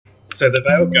So the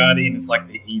Veil Guardian is like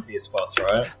the easiest boss,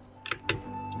 right?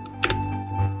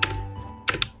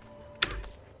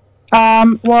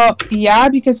 Well, yeah,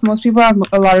 because most people have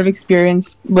a lot of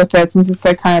experience with it since it's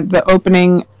like kind of the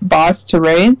opening boss to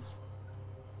raids.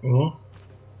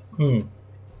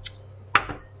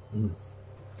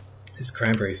 This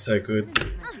cranberry is so good.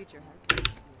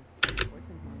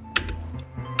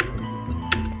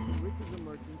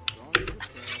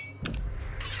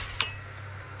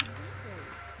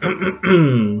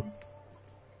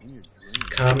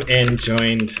 Come and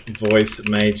joined voice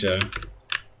major.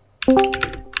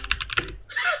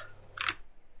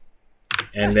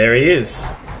 And there he is.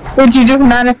 Would you just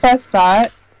manifest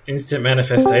that? Instant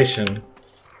manifestation.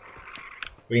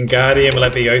 Wingardium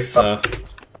Leviosa.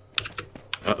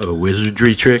 Uh-oh,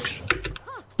 wizardry tricks.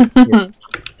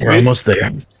 We're almost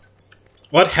there.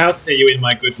 What house are you in,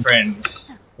 my good friend?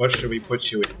 What should we put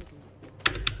you in?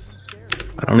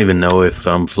 I don't even know if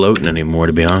I'm floating anymore,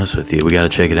 to be honest with you. We gotta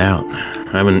check it out.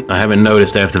 I haven't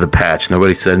noticed after the patch.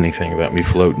 Nobody said anything about me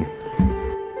floating.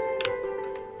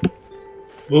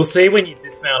 We'll see when you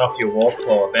dismount off your war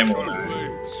claw, then we'll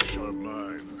know.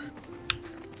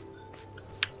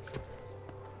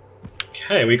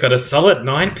 Okay, we got a solid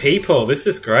 9 people. This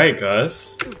is great,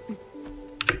 guys.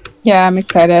 Yeah, I'm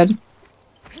excited.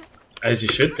 As you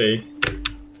should be.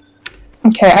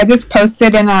 Okay, I just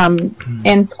posted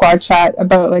in squad chat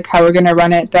about like how we're gonna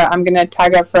run it. That I'm gonna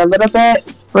tag up for a little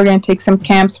bit. We're gonna take some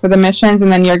camps for the missions,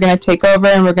 and then you're gonna take over,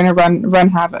 and we're gonna run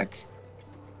havoc.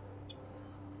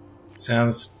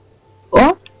 Sounds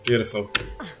beautiful.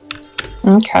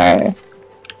 Okay.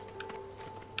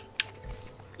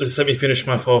 Just let me finish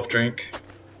my 4th drink.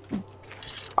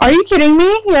 Are you kidding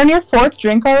me? You're on your 4th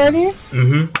drink already?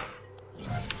 Mm-hmm.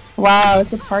 Wow,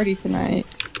 it's a party tonight.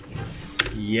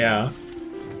 Yeah.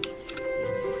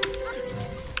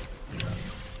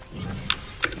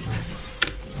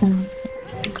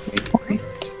 Great point.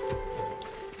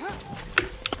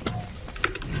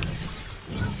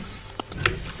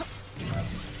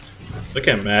 Look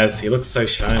at Maz, he looks so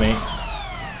shiny.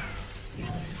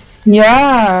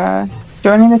 Yeah,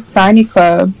 joining the Shiny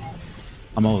Club.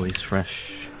 I'm always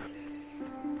fresh.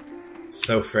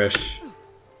 So fresh.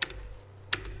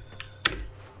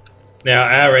 Now,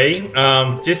 Ari,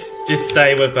 just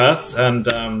stay with us, and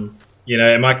you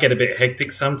know, it might get a bit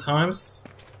hectic sometimes.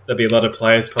 There'll be a lot of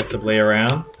players possibly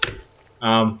around,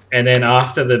 and then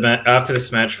after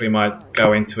this match, we might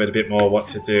go into it a bit more, what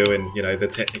to do, and you know, the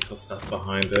technical stuff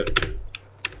behind it.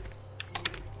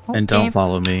 And don't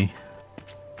follow me.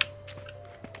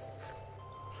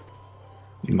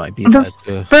 You might be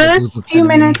The first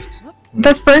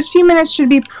few minutes should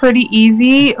be pretty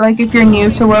easy, like if you're new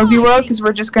to World v World, because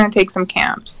we're just gonna take some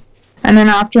camps, and then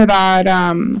after that,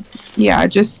 yeah,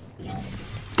 just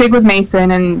stick with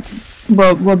Mason, and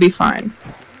we'll be fine.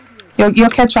 You'll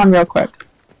catch on real quick.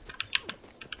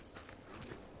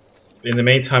 In the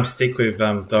meantime, stick with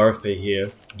Dorothy here,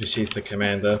 because she's the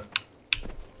commander.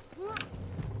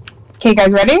 Okay,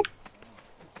 guys, ready?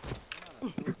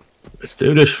 Let's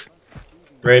do this.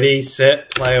 Ready, set,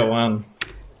 player 1.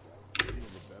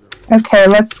 Okay,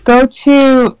 let's go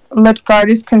to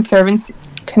Litgarda's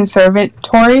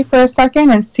conservatory for a second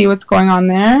and see what's going on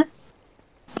there.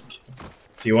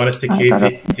 Do you want us to queue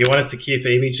for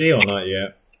EBG or not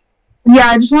yet?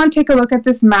 Yeah, I just want to take a look at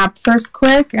this map first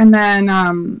quick, and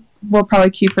then we'll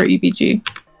probably queue for EBG.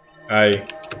 Aye.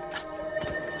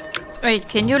 Wait,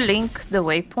 can you link the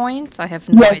waypoint? I have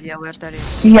no idea where that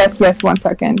is. Yes, 1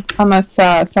 second. Unless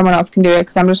someone else can do it,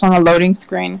 because I'm just on a loading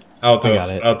screen. I'll do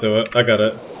it. I'll do it. I got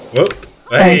it. Whoop.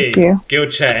 Hey, Thank you.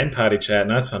 guild chat and party chat.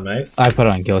 Nice one, Mace. I put it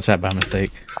on guild chat by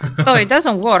mistake. Oh, it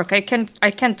doesn't work. I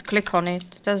can't click on it.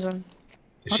 It doesn't.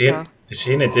 Is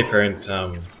she in a different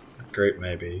group,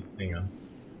 maybe? Hang on.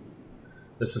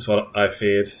 This is what I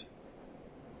feared.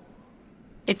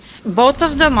 It's both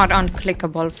of them are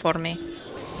unclickable for me.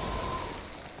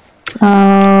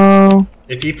 Oh.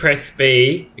 If you press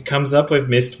B, it comes up with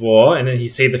Mist War, and then you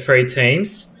see the 3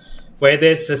 teams. Where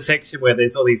there's a section where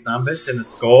there's all these numbers in the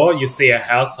score, you see a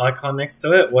house icon next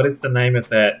to it. What is the name of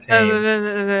that team?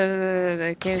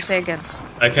 Can you say again?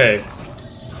 Okay.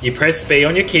 You press B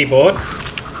on your keyboard.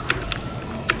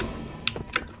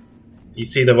 You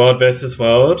see the World versus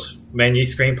World menu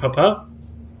screen pop up.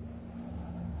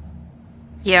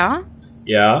 Yeah?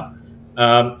 Yeah.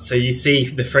 So you see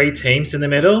the 3 teams in the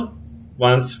middle.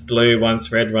 One's blue,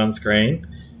 one's red, one's green.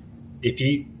 If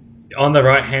you... On the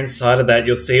right-hand side of that,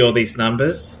 you'll see all these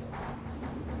numbers.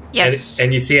 Yes.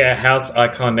 And you see a house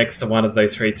icon next to one of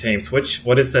those 3 teams.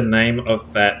 What is the name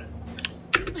of that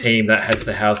team that has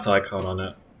the house icon on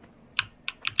it?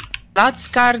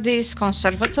 Latskardi's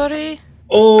Conservatory?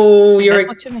 Oh, Is that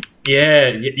what you mean? yeah,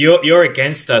 you're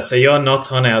against us, so you're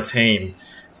not on our team.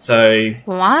 So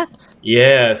What?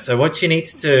 yeah, so what you need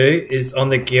to do is on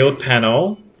the guild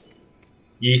panel,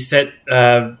 you set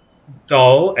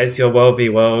Dole as your World v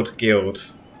World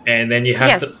guild, and then you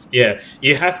have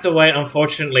you have to wait.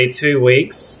 Unfortunately, 2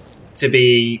 weeks to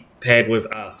be paired with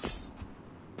us.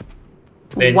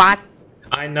 Then, What?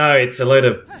 I know it's a load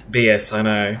of BS. I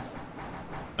know.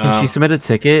 And she submitted a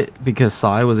ticket because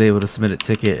Sai was able to submit a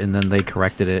ticket, and then they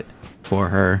corrected it for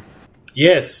her.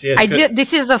 Yes.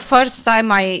 This is the first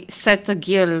time I set a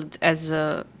guild as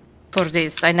for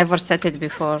this. I never set it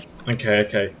before.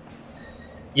 Okay.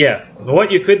 Yeah,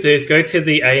 what you could do is go to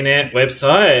the ANET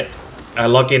website,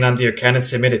 log in under your account and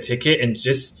submit a ticket, and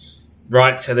just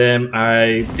write to them,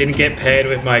 I didn't get paired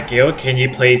with my guild, can you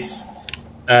please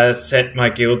set my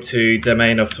guild to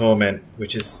Domain of Torment,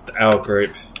 which is our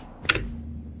group.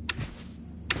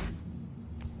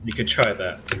 You could try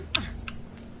that.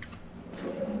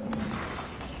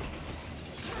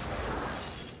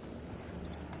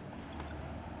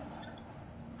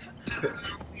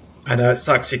 I know it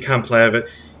sucks you can't play, but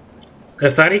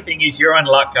the funny thing is you're on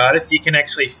Luck Artist, you can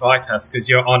actually fight us because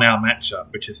you're on our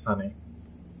matchup, which is funny.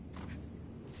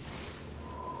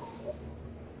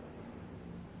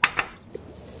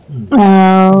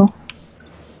 Oh.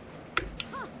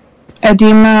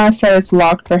 Edema said it's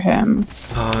locked for him.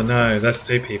 Oh no, that's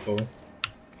 2 people.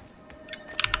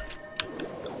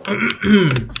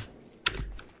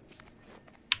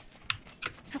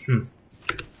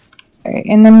 Okay,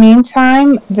 in the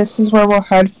meantime, this is where we'll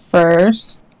head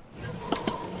first.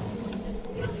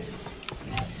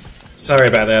 Sorry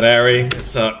about that, Ari. It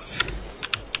sucks.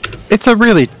 It's a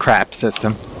really crap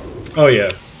system. Oh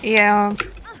yeah. Yeah.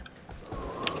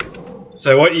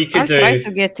 So what you could I'll do... try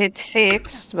to get it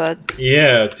fixed, but...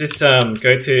 Yeah, just go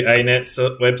to ANET's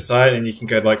website and you can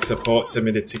go to like support,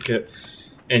 submit a ticket,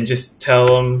 and just tell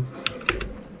them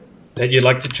that you'd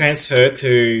like to transfer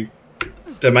to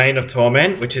Domain of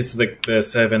Torment, which is the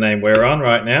server name we're on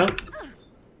right now,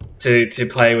 to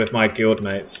play with my guild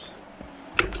mates.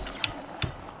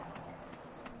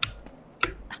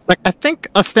 Like, I think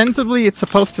ostensibly it's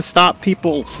supposed to stop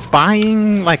people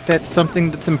spying, like that's something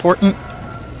that's important.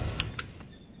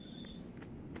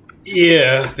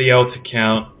 Yeah, the alt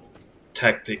account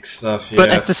tactics stuff, yeah. But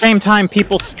at the same time,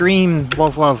 people stream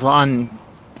WoW on,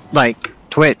 like,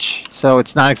 Twitch, so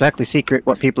it's not exactly secret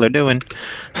what people are doing.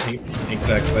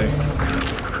 Exactly.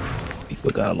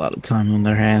 People got a lot of time on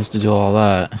their hands to do all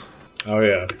that. Oh,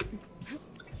 yeah.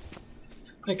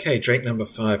 Okay, drink number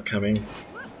 5 coming.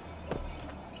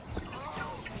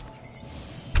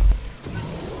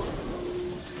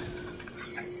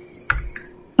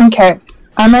 Okay,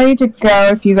 I'm ready to go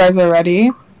if you guys are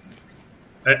ready.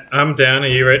 I'm down. Are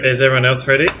you ready? Is everyone else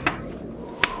ready?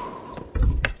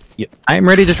 I'm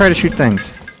ready to try to shoot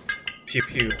things. Pew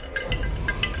pew.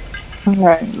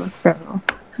 Alright, let's go.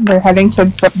 We're heading to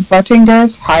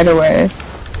Buttinger's Hideaway.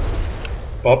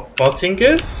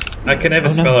 Bottingers? I can never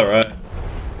spell it right.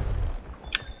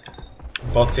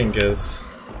 Bottingers.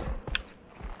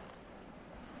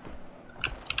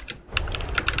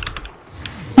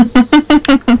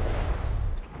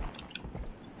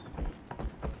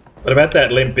 What about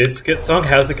that Limp Bizkit song?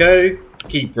 How's it go?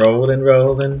 Keep rolling,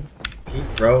 rolling.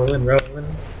 Keep rolling, rolling.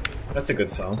 That's a good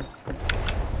song.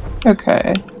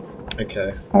 Okay.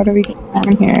 Okay. How do we get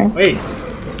down here? Wait,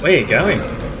 where are you going?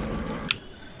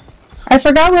 I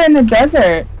forgot we're in the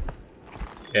desert.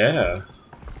 Yeah.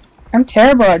 I'm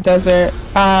terrible at desert.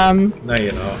 No,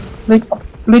 you're not.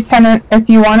 Lieutenant, if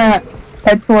you want to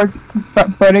head towards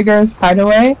Buttinger's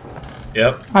Hideaway,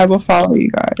 Yep. I will follow you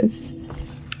guys.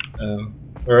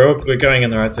 We're going in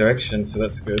the right direction, so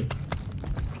that's good.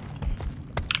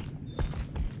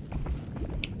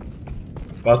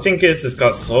 Bottingers has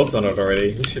got swords on it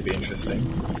already. This should be interesting.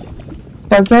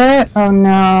 Does it? Oh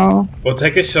no. We'll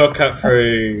take a shortcut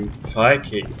through Fire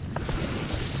Keep.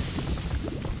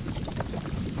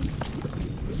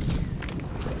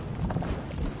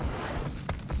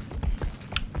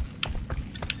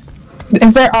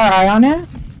 Is there RI on it?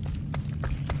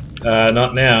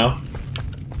 Not now.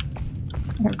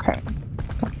 Okay.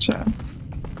 Gotcha.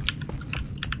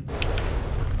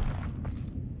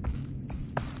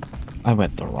 I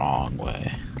went the wrong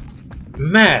way.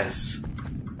 Maz!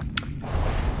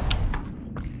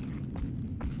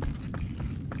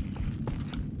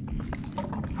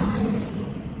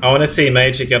 I want to see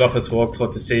Major get off his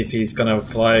warclaw to see if he's gonna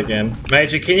fly again.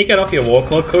 Major, can you get off your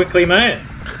warclaw quickly, mate?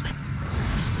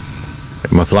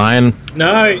 Am I flying?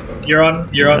 No, you're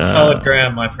on solid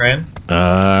ground, my friend.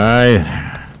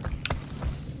 Alright.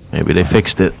 Maybe they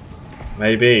fixed it.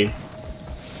 Maybe.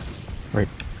 Right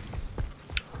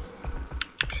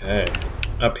Okay.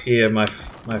 Up here, my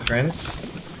friends.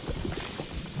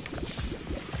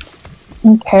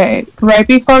 Okay, right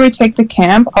before we take the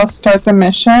camp, I'll start the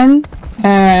mission,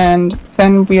 and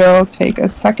then we'll take a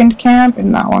second camp,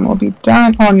 and that one will be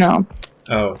done. Oh no.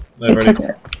 Oh, It already. took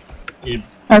it.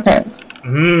 Okay.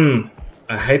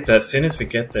 I hate that. As soon as we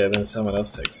get there, then someone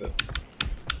else takes it.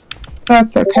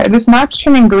 That's okay. This map's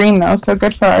turning green though, so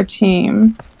good for our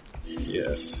team.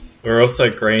 Yes. We're also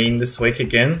green this week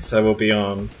again, so we'll be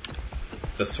on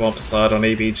the swamp side on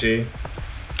EBG.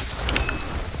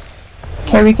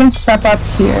 Okay, we can step up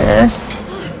here.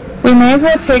 We may as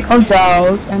well take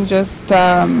Odell's and just,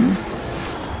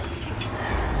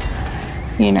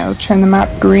 you know, turn the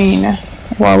map green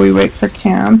while we wait for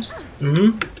camps.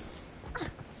 Mm-hmm.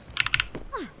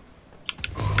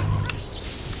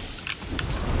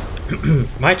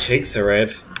 My cheeks are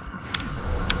red.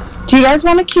 Do you guys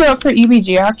want to queue up for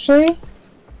EBG, actually?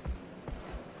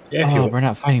 Yeah, if Oh, you... we're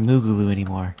not fighting Moogaloo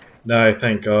anymore. No,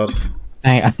 thank God.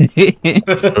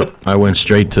 I went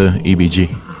straight to EBG.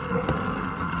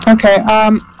 Okay,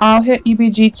 I'll hit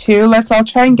EBG too. Let's all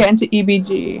try and get into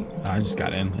EBG. I just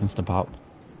got in. Instant pop.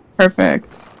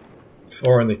 Perfect.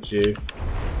 4 in the queue.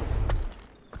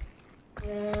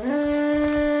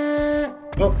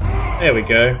 Oh, there we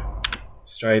go.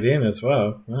 Straight in as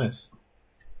well. Nice.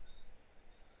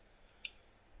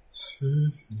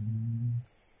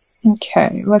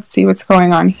 Okay, let's see what's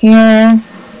going on here.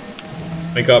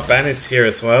 We got banners here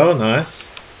as well.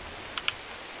 Nice.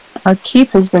 Our keep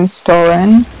has been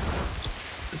stolen.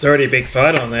 There's already a big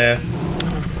fight on there.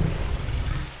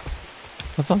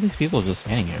 What's all these people just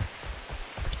standing here?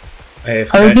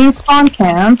 AFK. Are we being spawn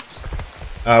camped?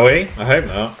 Are we? I hope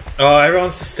not. Oh,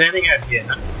 everyone's just standing out here.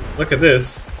 Look at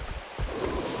this.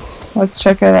 Let's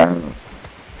check it out.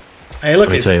 Hey, look,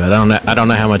 Let me it's... tell you, I don't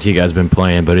know how much you guys been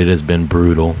playing, but it has been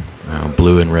brutal.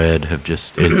 Blue and red have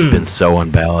just, it's been so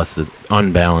unbalanced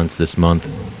this month.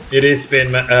 It has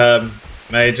been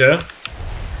major.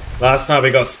 Last night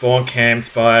we got spawn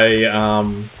camped by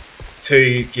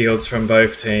 2 guilds from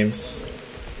both teams.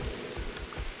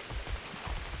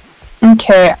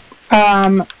 Okay,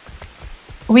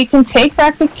 we can take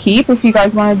back the keep if you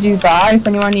guys want to do that, if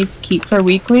anyone needs keep for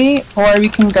weekly, or we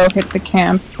can go hit the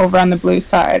camp over on the blue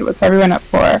side. What's everyone up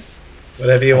for?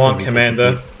 Whatever you want,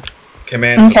 Commander.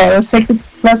 Commander. Okay, let's take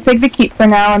the keep for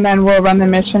now, and then we'll run the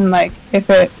mission like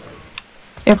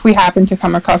if we happen to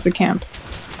come across a camp.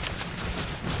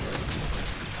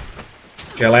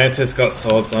 Galanta's got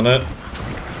swords on it.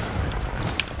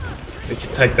 We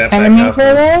can take that Enemy back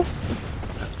after. there?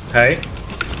 Hey,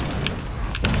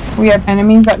 We have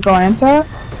enemies at Galanta?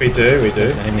 we do.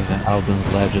 There's enemies in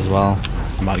Alden's ledge as well.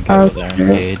 I'm about to go over there and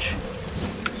engage.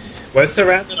 We're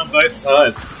surrounded on both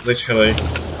sides, literally.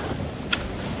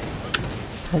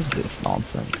 What is this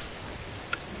nonsense?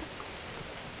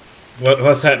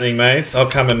 What's happening, Maze? I'll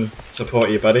come and support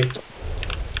you, buddy.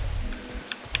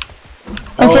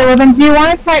 Okay, well then do you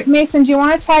want to tag, Mason, do you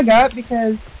want to tag up?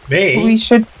 Because Me? we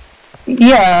should,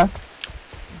 yeah.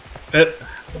 But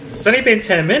it's only been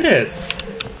 10 minutes.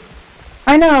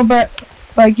 I know, but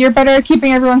like you're better at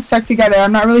keeping everyone stuck together.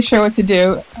 I'm not really sure what to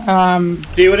do.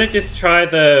 Do you want to just try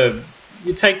the...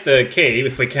 You take the key,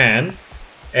 if we can.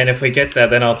 And if we get that,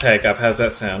 then I'll take up. How's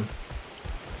that sound?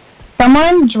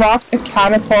 Someone dropped a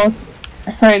catapult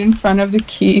right in front of the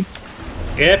keep.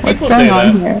 Yeah, people What's do going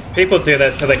on that. here? People do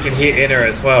that so they can hit inner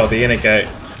as well, the inner gate.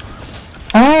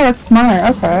 Oh, that's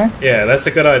smart. Okay. Yeah, that's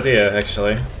a good idea,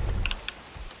 actually.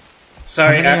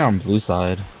 Sorry, I'm on blue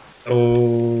side.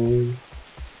 Oh...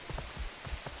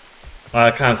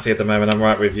 I can't see at the moment, I'm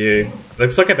right with you.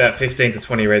 Looks like about 15 to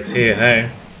 20 reds here, hey?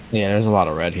 Yeah, there's a lot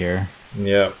of red here.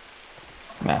 Yep.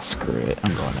 Ah, screw it.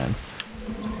 I'm going in.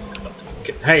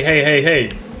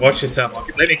 Hey. Watch yourself.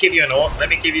 Let me give you an orc. Let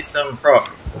me give you some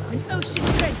proc. An ocean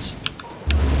trench.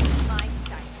 My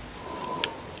sight.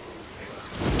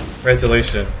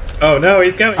 Resolution. Oh no,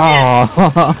 he's going.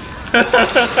 Oh.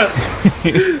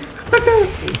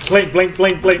 Blink.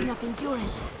 Enough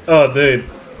endurance. Oh, dude.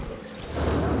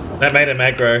 That made him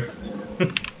aggro.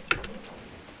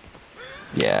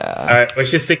 Yeah. Alright, we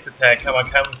should stick to tag. Come on,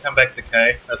 come back to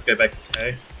K. Let's go back to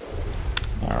K.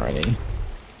 Alrighty.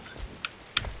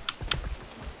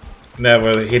 Now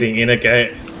we're hitting inner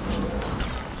gate.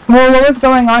 Well, what was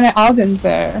going on at Alden's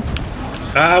there?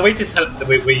 We just had...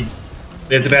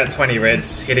 There's about 20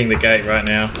 reds hitting the gate right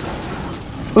now.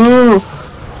 Ooh.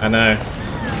 I know.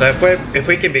 So if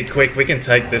we can be quick, we can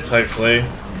take this, hopefully.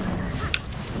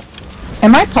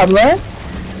 Am I public?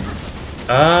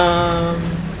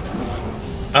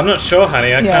 I'm not sure, honey.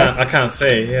 Yeah. I can't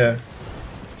see. Yeah,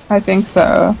 I think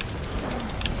so.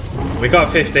 we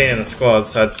got 15 in the squad,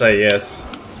 so I'd say yes.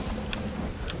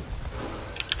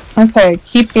 Okay,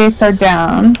 keep gates are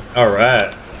down.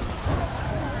 Alright.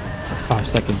 5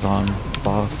 seconds on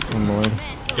boss and lord.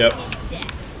 Yep.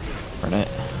 Burn it.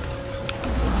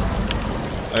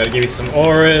 I gotta give you some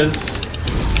auras.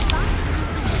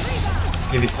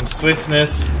 Give you some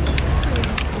swiftness.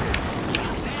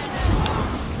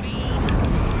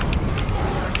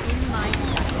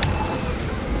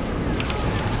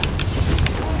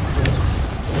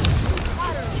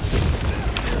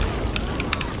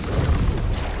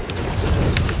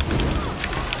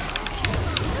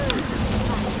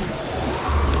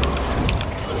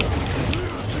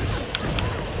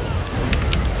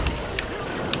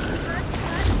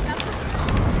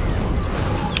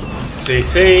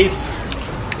 CCs.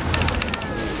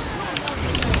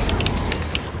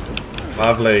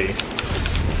 Lovely.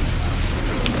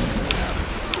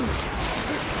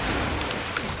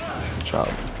 Good job.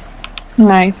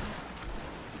 Nice.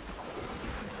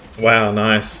 Wow,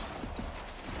 nice.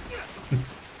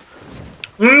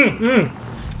 Here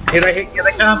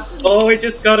they come. Oh, we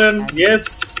just got him.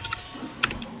 Yes.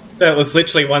 That was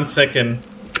literally 1 second.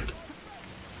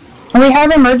 And we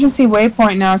have emergency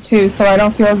waypoint now too, so I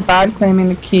don't feel as bad claiming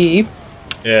the keep.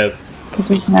 Yeah. Because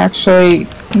we can actually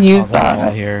use They're all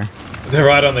that. here. They're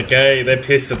right on the gate. They're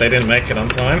pissed that they didn't make it on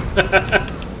time.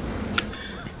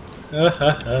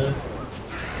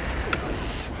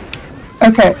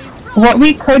 Okay, what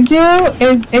we could do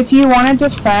is if you want to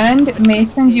defend,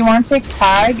 Mason, do you want to take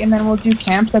tag and then we'll do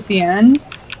camps at the end?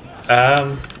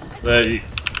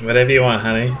 Whatever you want,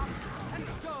 honey.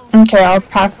 Okay, I'll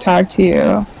pass tag to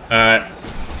you. Alright.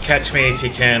 Catch me if you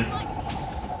can.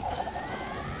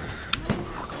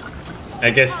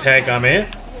 I guess tag I'm it.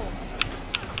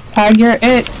 Tag, you're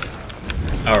it. Because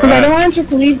I don't Alright. want to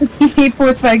just leave the keep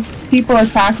with like people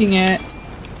attacking it.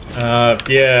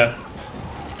 Yeah.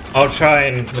 I'll try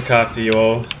and look after you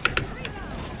all.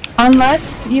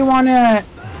 Unless you want to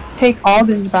take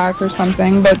Alden's back or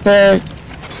something, but they're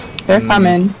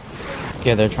coming.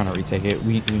 Yeah, they're trying to retake it.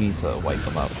 We need to wipe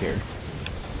them out here.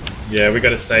 Yeah, we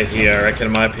gotta stay here, I reckon,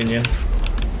 in my opinion.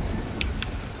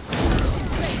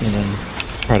 And then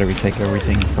try to retake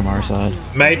everything from our side.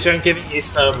 Mage, I'm giving you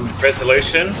some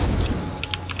resolution,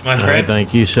 my Alright, friend.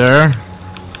 thank you, sir.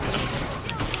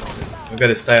 We've got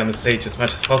to stay on the siege as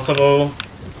much as possible.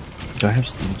 Do I have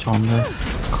siege on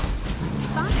this?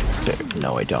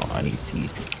 No, I don't. I need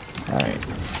siege. Alright.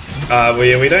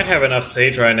 We don't have enough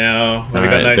siege right now. We got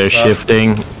Alright, no they're sub.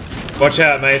 shifting. Watch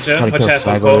out, Major. Gotta Watch kill out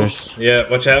for stragglers. pulls. Yeah,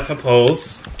 watch out for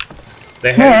pulls.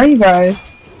 They're, Where are you guys?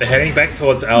 they're heading back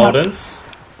towards Alden's.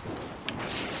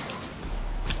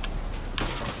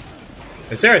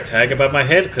 Is there a tag above my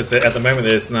head? Because at the moment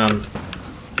there's none.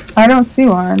 I don't see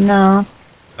one, no.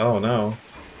 Oh no.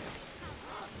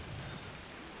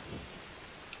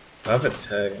 Love it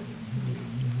tag.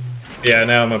 Yeah,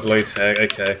 now I'm a blue tag.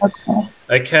 Okay. Okay.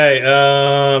 Okay,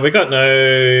 we got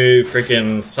no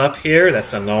freaking sub here.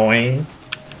 That's annoying.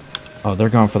 Oh, they're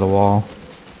going for the wall.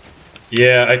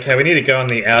 Yeah, okay, we need to go on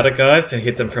the outer guys and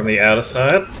hit them from the outer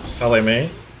side. Follow me.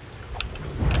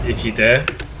 If you dare.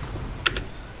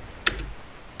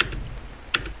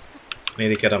 Need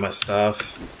to get on my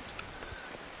staff.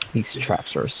 These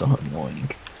traps are so annoying.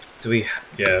 Do we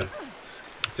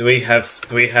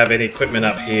have any equipment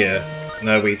up here?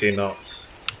 No, we do not.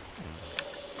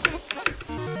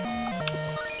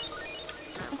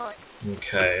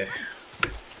 Okay.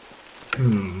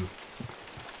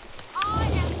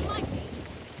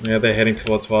 Yeah, they're heading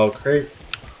towards Wild Creek.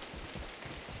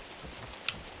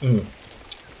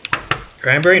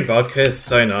 Cranberry and vodka is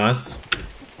so nice.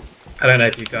 I don't know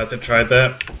if you guys have tried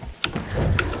that.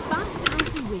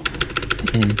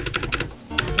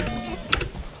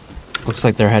 Looks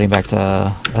like they're heading back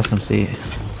to SMC.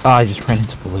 Oh, I just ran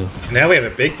into blue. Now we have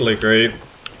a big blue group.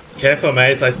 Careful,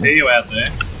 Maze, I see you out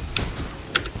there.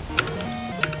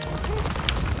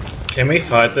 Can we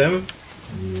fight them?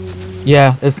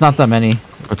 Yeah, it's not that many.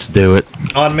 Let's do it.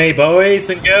 On me, boys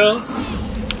and girls.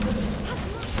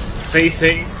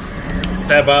 CCs.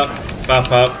 Stab up.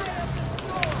 Buff up.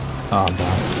 Oh, I'm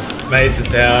down. Maze is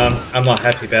down. I'm not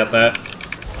happy about that.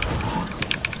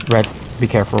 Red's, be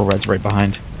careful. Red's right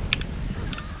behind.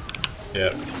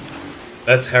 Yep.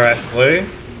 Let's harass blue.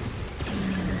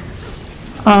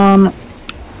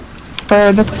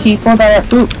 For the people that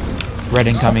are... Ooh, Red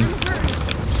incoming.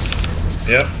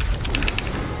 Yep.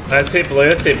 Let's hit blue.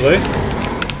 Let's hit blue.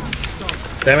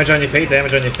 Damage on your feet.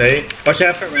 Damage on your feet. Watch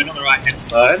out for red on the right hand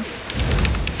side.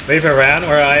 Move around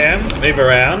where I am. Move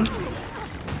around.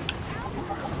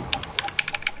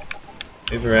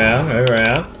 Move around. Move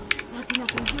around. Not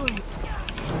enough endurance.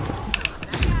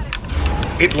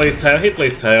 Hit blue's tail. Hit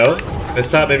blue's tail. Let's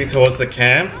start moving towards the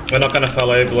camp. We're not going to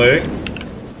follow blue.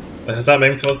 Let's start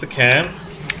moving towards the camp.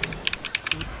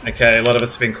 Okay, a lot of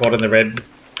us have been caught in the red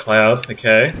cloud.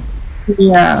 Okay.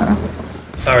 Yeah.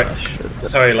 Sorry,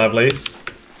 lovelies.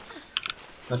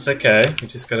 That's okay. We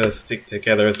just got to stick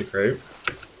together as a group.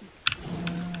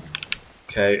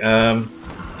 Okay.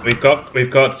 We've got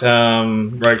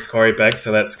Rogue's Quarry back,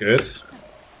 so that's good.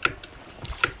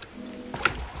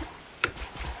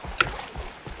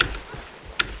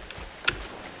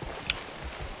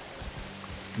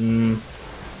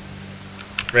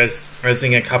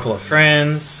 Resing a couple of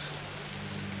friends.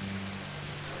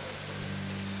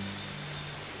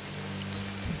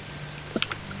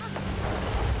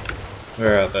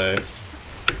 Where are they?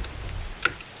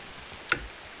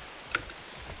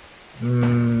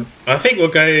 I think we'll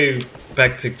go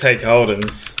back to take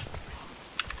Holden's.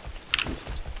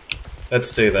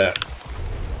 Let's do that.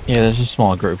 Yeah, there's a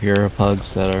small group here of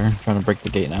pugs that are trying to break the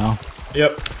gate now.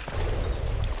 Yep.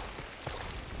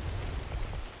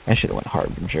 I should have went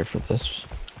Harbinger for this.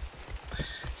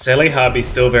 Cele Harby's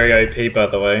still very OP, by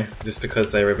the way, just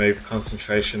because they removed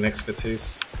concentration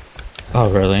expertise. Oh,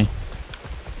 really?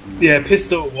 Yeah,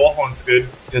 Pistol Warhorn's good,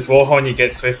 because Warhorn you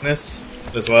get swiftness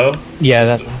as well.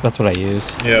 Yeah, that's what I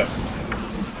use. Yeah.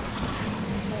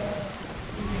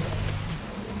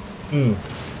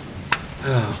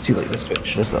 It's too late to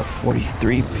switch. There's a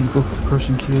 43 people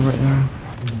person queue right now.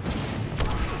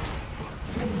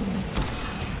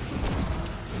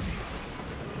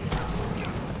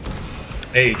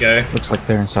 There you go. Looks like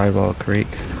they're in Sidewall Creek.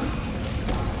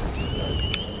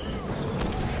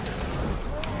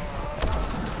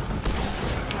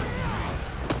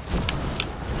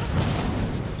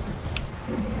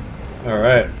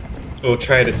 Alright. We'll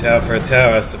trade a tower for a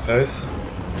tower, I suppose.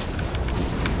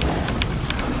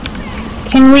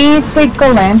 Can we take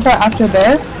Galanta after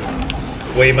this?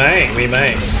 We may.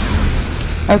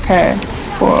 Okay,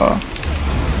 cool.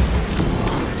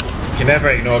 You can never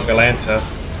ignore Galanta.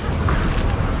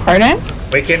 Pardon?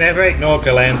 We can never ignore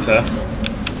Galanta.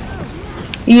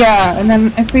 Yeah, and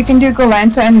then if we can do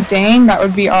Galanta and Dane, that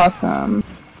would be awesome.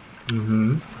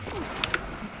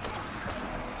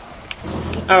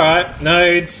 Alright,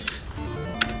 nodes.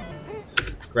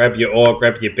 Grab your ore,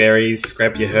 grab your berries,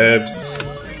 grab your herbs.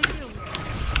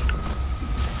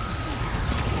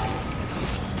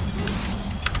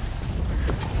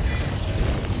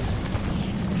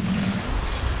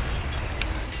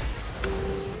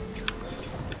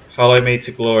 Follow me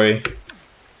to glory.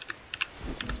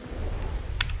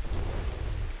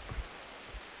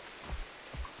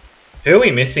 Who are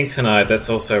we missing tonight that's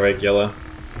also regular?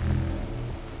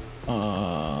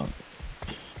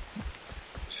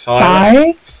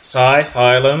 Sai,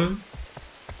 Phylum.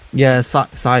 Yeah,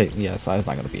 Sai's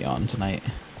not gonna be on tonight.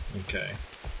 Okay.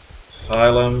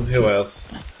 Phylum, who else?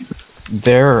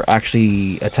 They're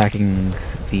actually attacking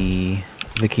the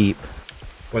keep.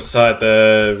 What side?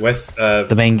 The west?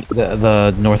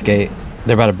 The north gate.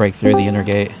 They're about to break through the inner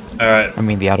gate. Alright. I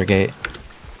mean the outer gate.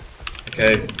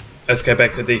 Okay. Let's go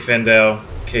back to defend our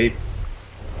keep.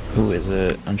 Who is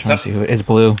it? I'm trying to see who it is. It's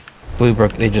Blue.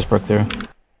 They just broke through.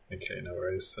 Okay, no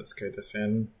worries. Let's go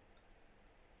defend.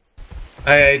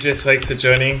 Hey Aegis, thanks for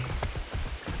joining.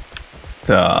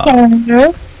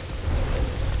 Hello.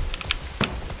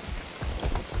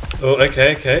 Oh,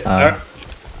 okay. Alright.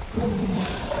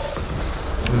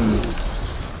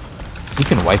 You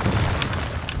can wipe them.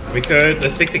 We could.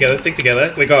 Let's stick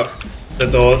together. We got the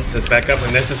doors as backup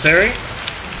when necessary.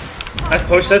 Let's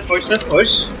push.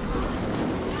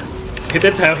 Hit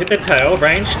the tail.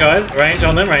 Range, guys. Range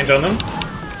on them.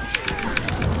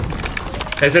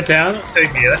 Is it down? 2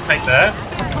 here. Let's take that.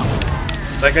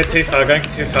 Don't go too far. Going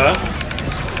too far.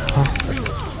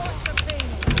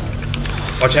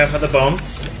 Watch out for the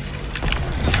bombs.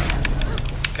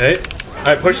 Okay.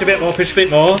 Alright, push a bit more.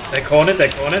 They're cornered.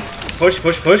 Push.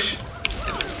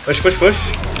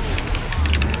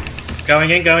 Going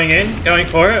in. Going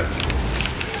for it.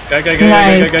 Go.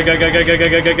 Nice. Go.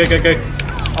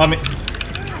 On me.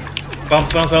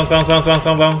 Bombs.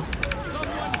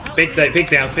 Big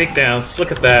downs.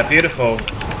 Look at that. Beautiful.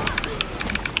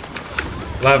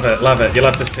 Love it. You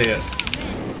love to see it.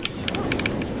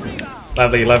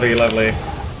 Lovely.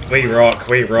 We rock.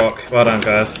 Well done,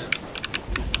 guys.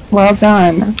 Well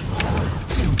done.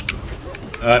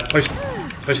 Push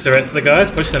the rest of the guys.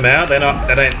 Push them out. They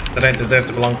don't deserve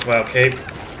to belong to our keep.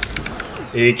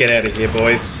 You get out of here,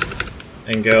 boys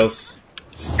and girls,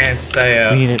 and stay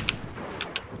out.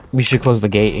 We should close the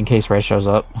gate in case Red shows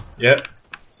up. Yep.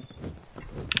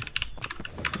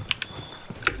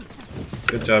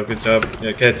 Good job.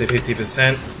 Yeah, get to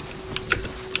 50%.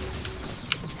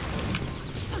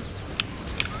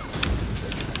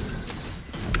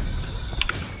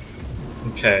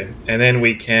 Okay, and then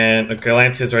we can...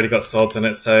 Galanta's already got swords in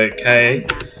it, so okay,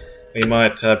 we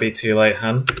might be too late,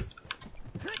 hun.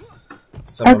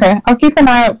 Someone... Okay, I'll keep an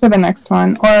eye out for the next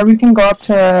one. Or we can go up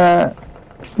to...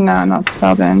 No, not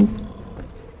Spelden.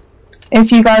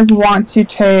 If you guys want to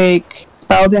take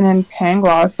Spelden and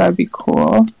Pangloss, that would be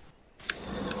cool.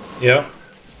 Yeah.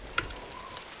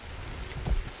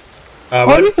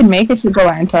 Or we can make it to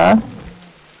Galanta.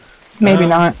 Maybe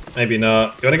not. Maybe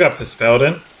not. You want to go up to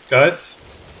Spelden, guys?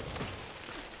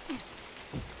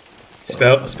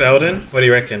 Spelden? What do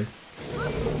you reckon?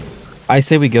 I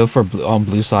say we go for on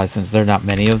blue side since there are not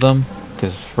many of them,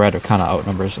 because red kind of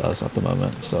outnumbers us at the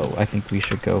moment. So I think we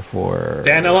should go for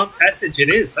Dandelion Passage.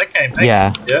 It is. Okay, thanks.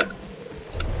 Yeah. Yeah.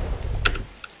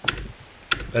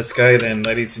 Let's go then,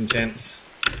 ladies and gents.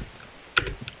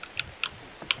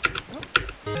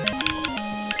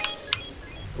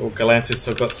 Oh, Galanta's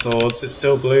still got swords. It's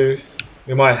still blue.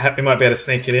 We might be able to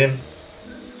sneak it in.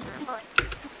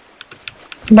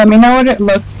 Let me know what it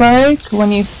looks like when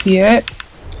you see it.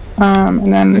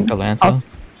 And then Galanta.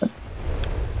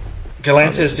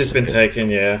 Galanta's just been taken,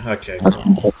 yeah. Okay.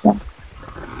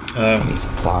 Any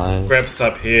supplies? Grab's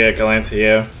up here, Galanta,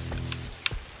 yeah.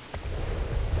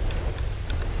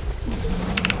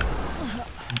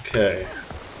 Okay.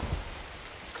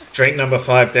 Drink number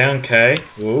 5 down, Kay.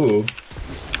 Ooh.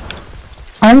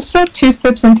 I'm still 2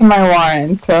 sips into my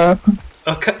wine, so...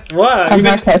 Okay, what?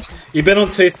 You've been on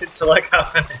 2 sips for like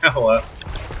half an hour.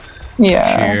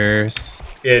 Yeah. Cheers.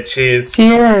 Yeah, cheers.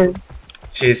 Cheers.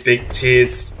 Cheers, big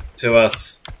cheers to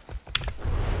us.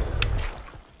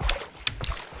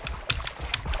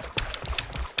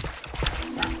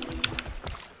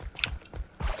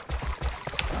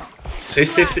 Two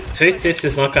sips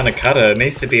is not going to cut it. It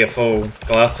needs to be a full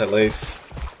glass at least.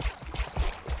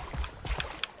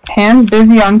 Hands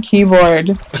busy on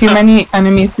keyboard. Too many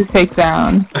enemies to take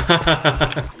down.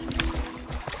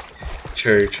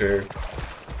 True, true.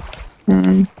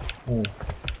 Mm.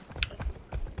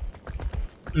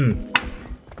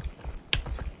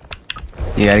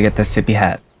 You gotta get the sippy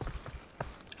hat.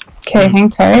 Okay, hang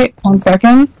tight. 1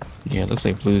 second. Yeah, it looks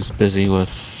like blue's busy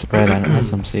with red and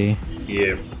SMC.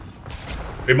 Yeah.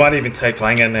 We might even take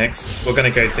Langer next. We're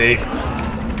going to go deep.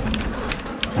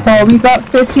 Well, we got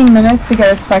 15 minutes to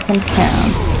get a second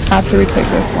camp after we take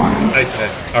this one. Okay,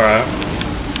 alright.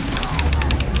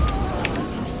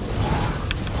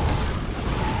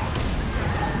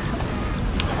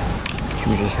 Should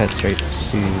we just head straight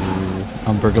to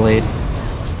Umberglade?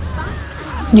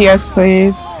 Yes,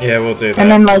 please. Yeah, we'll do that.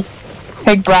 And then, like,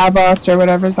 take Bravos or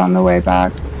whatever's on the way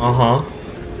back. Uh-huh.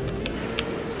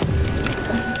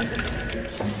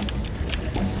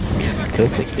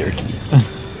 Could take their key.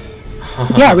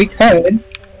 Yeah, we could.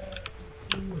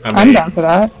 I'm down for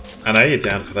that. I know you're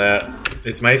down for that.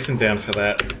 Is Mason down for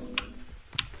that?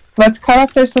 Let's cut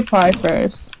off their supply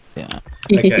first. Yeah.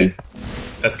 Okay.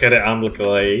 Let's go to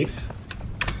Umberglade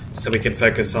so we can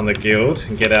focus on the guild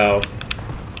and get our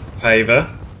favour.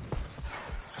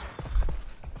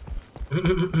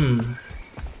 I'm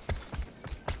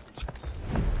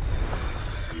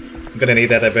gonna need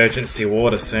that emergency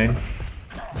water soon.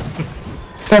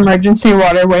 The emergency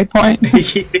water waypoint.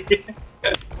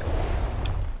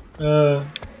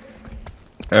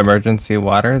 Emergency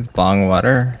water? It's bong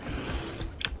water?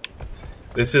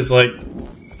 This is like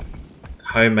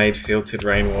homemade filtered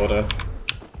rainwater.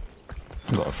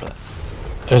 I'm going for that.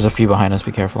 There's a few behind us,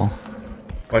 be careful.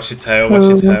 Watch your tail, watch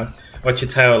your tail. Watch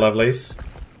your tail, lovelies.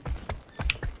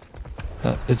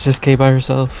 It's just Kay by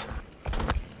herself.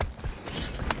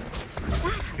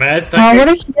 Maz, what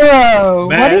a hero!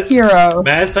 What a hero!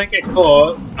 Maz, don't get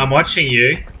caught. I'm watching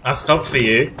you. I've stopped for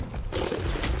you.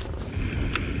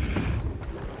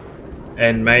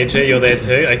 And Major, you're there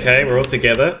too. Okay, we're all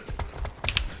together.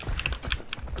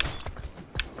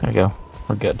 There we go.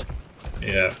 We're good.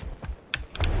 Yeah.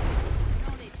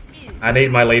 I need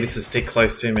my leaders to stick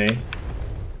close to me.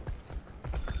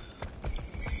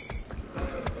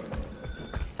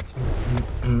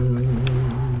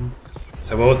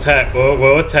 So we'll attack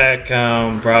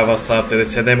Bravos after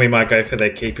this, and then we might go for their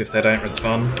keep if they don't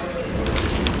respond.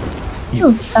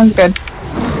 Ooh, sounds good.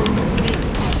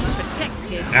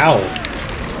 Protected. Ow!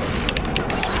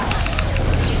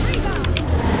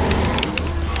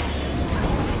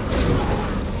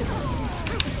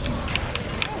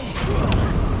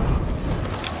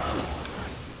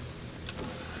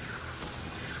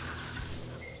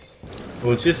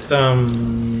 We'll just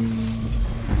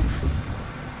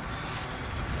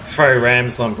throw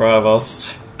rams on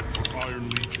Bravos.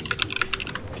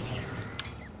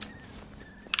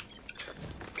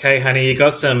 Okay, honey, you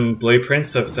got some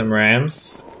blueprints of some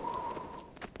rams?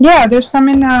 Yeah, there's some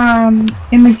in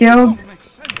the guild,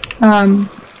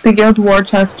 the guild war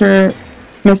chest or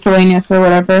miscellaneous or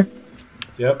whatever.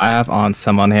 Yep. I have on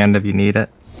some on hand if you need it.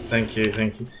 Thank you,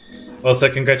 thank you. Also,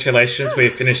 congratulations, we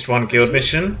finished one guild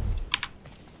mission.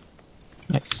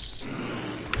 Nice.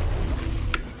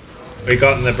 We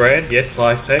got in the bread, yes,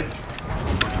 Lysec.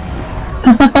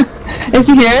 Is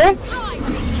he here?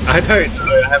 I don't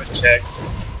know, I haven't checked.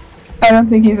 I don't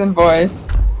think he's in voice.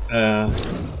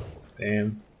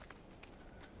 Damn.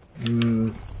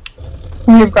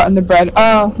 We've gotten the bread.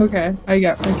 Oh, okay. I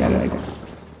get it.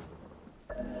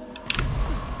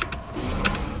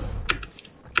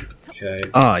 Okay.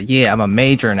 Oh yeah, I'm a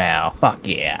major now. Fuck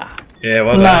yeah. Yeah,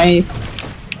 well done. Nice.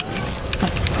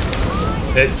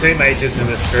 There's 2 mages in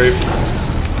this group.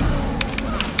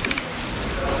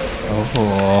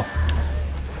 Oh.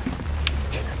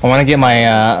 I want to get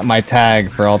my my tag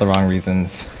for all the wrong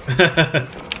reasons.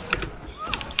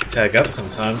 Tag up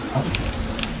sometimes.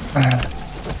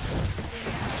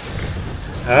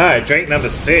 Alright, drink number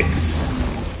 6.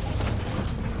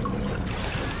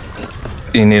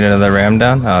 You need another ram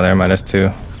down? Oh, there, minus 2.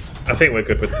 I think we're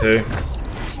good with 2.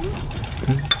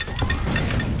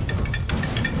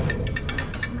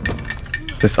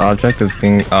 This object is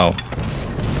being. Oh.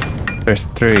 There's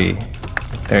 3.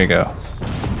 There you go.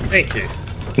 Thank you.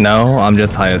 No, I'm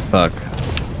just high as fuck.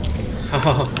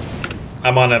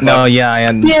 I'm on a No, yeah, I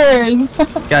am. Cheers.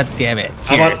 God damn it.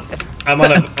 I'm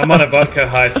on a vodka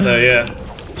high, so yeah.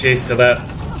 Cheers to that.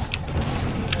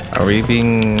 Are we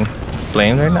being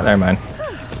blamed right now? Never mind.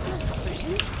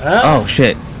 Oh, Oh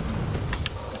shit.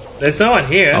 there's no one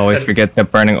here. Always forget the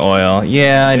burning oil.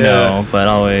 Yeah, I know, but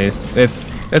always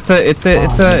it's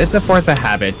a force of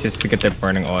habit just to get the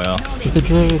burning oil. Get the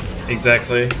druid.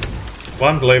 Exactly.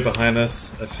 One blue behind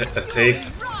us, a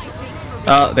teeth.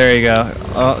 Oh, there you go.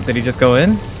 Oh, did he just go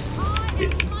in?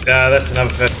 That's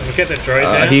another person. We get the droid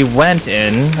there. He went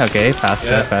in. Okay, past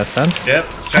Yeah. fast sense. Yep,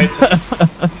 straight to us.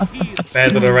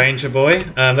 Bad little ranger boy.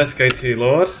 Let's go to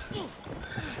Lord.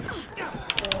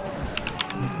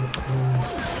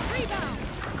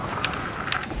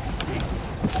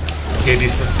 Give you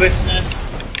some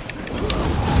swiftness.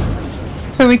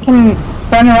 So we can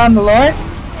run around the Lord?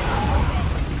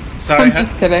 Sorry. I'm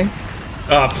just kidding.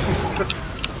 Oh,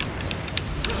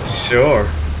 sure.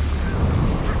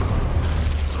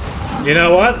 You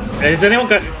know what? Has anyone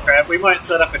got a trap? We might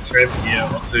set up a trap here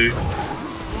or 2.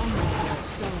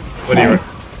 What do you reckon?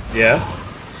 Yeah?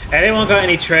 Anyone got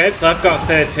any traps? I've got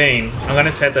 13. I'm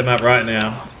gonna set them up right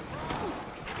now.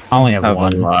 I only have Have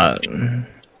one. a lot.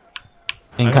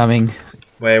 Incoming.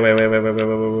 Wait.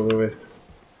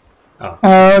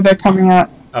 Oh, they're coming up.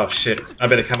 Oh shit. I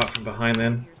better come up from behind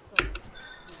then.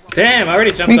 Damn, I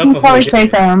already jumped We up can before probably we get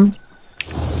take here. them.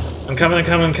 I'm coming.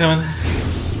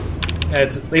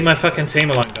 Yeah, leave my fucking team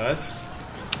alone, guys.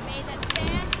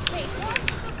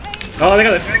 Oh, they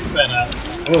got the dragon banner.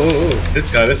 Oh, this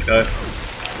guy.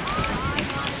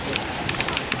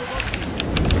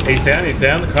 He's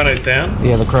down, the chrono's down.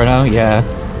 Yeah, the chrono. Yeah.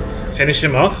 Finish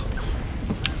him off.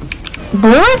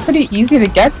 Blue are pretty easy to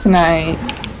get tonight.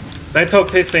 Don't talk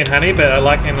too soon, honey, but I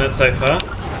like him so far.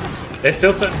 There's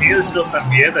still some here,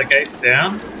 the gate's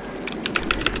down.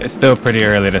 It's still pretty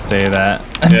early to say that.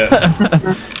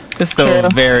 Yeah. It's still True.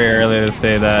 very early to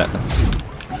say that.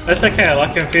 That's okay, I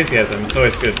like enthusiasm, it's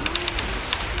always good.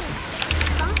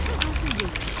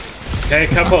 Okay,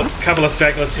 couple of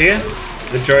stragglers here.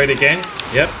 The droid again,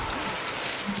 yep.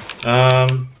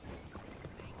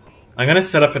 I'm gonna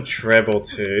set up a treble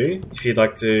too, if you'd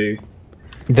like to.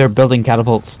 They're building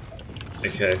catapults.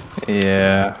 Okay.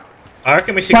 Yeah. I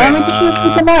reckon we should Why go. would you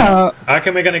pick them out? I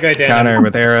reckon we're gonna go down. Counter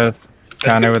with arrows.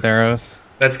 Counter go. with arrows.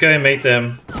 Let's go and meet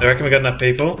them. I reckon we got enough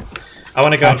people. I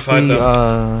want to go and fight Actually,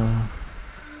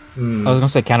 them. I was gonna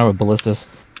say counter with ballistas.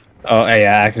 Oh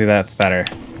yeah, actually that's better.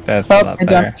 That's a Oh, lot I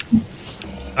better. ducked.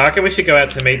 I reckon we should go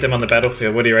out to meet them on the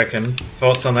battlefield. What do you reckon?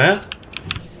 Thoughts on that?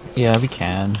 Yeah, we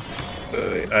can.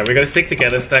 Alright, we gotta stick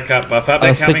together, stack up. Buff up.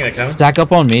 They're coming. Stack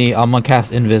up on me. I'm gonna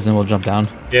cast invis and we'll jump down.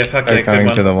 Yeah, fuck They're yeah, good coming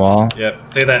one. to the wall.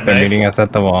 Yep, do that, They're Mace. meeting us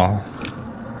at the wall.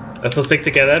 Let's all stick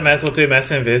together. May as well do mass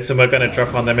invis, and we're gonna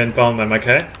drop on them and bomb them,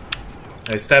 okay?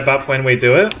 They stab up when we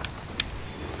do it.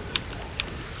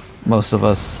 Most of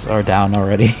us are down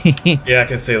already. Yeah, I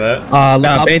can see that.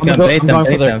 bait them, bait them,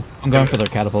 bait them. I'm going for their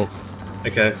catapults.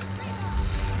 Okay.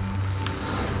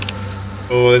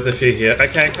 Oh, there's a few here.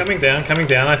 Okay, coming down.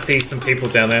 I see some people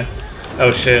down there.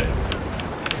 Oh shit.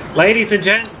 Ladies and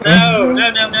gents, no!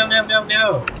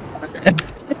 No!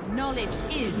 Knowledge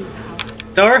is power.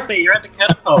 Dorothy, you're at the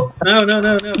catapults. No,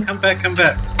 come back.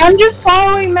 I'm just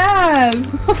following Maz.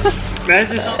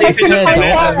 Maz is not the That's official gonna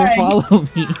command. fly. Follow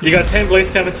me. You got 10 blues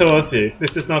coming towards you.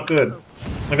 This is not good.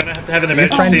 We're gonna have to have an Your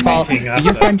emergency friend, meeting after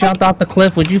your friend this. jumped off the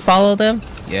cliff. Would you follow them?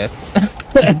 Yes. I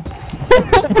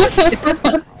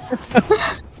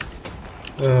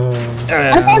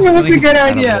thought it was a good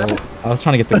idea. I was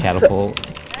trying to get the catapult.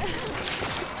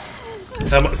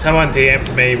 Someone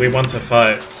DM'd me, we want to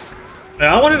fight.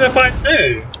 I wanted to fight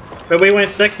too, but we weren't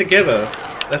stuck together.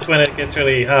 That's when it gets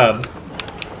really hard.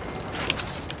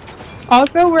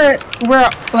 Also, we're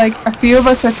like a few of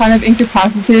us are kind of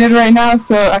incapacitated right now,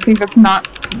 so I think that's not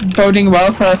boding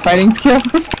well for our fighting skills.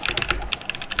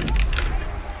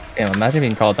 Damn, imagine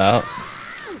being called out.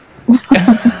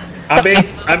 I'm being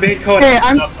caught Hey,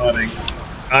 not fighting.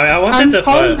 I wanted I'm to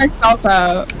calling fight. myself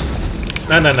out.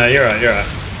 No, you're right.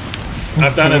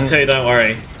 I've done it too, don't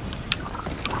worry.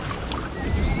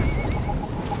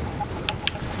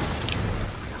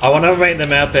 I want to rate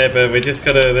them out there, but we just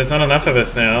gotta. There's not enough of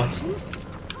us now.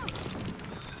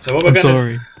 So what we're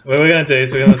gonna do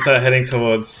is we're gonna start heading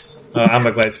towards. Oh,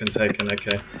 Armor Glade's been taken.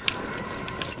 Okay.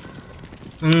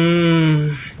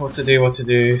 What to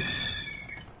do?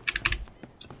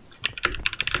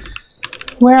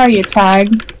 Where are you,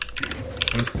 Tag?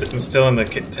 I'm still in the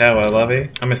tower, Lovey.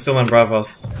 I'm still in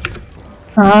Bravos.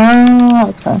 Oh,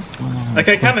 okay.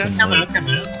 Okay, come out.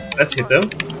 Let's hit them.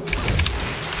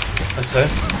 Let's go.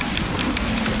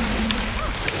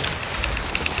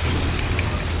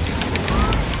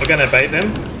 We're gonna bait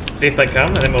them, see if they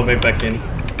come, and then we'll move back in.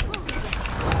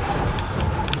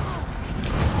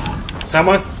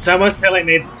 Someone's telling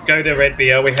me go to Red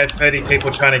BL. We had 30 people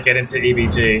trying to get into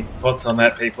EBG. Thoughts on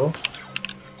that, people?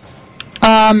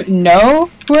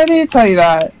 No. Who are they to tell you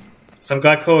that? Some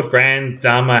guy called Grand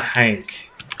Dama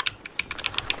Hank.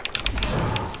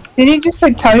 Did he just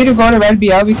like tell you to go to Red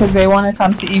BL because they want to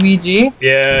come to EBG?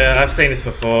 Yeah, I've seen this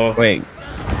before. Wait,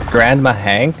 Grandma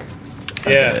Hank?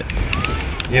 Yeah.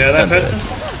 You know that person?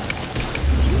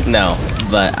 No,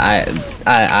 but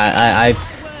I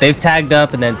they've tagged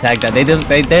up and then tagged out. They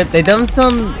done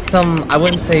some I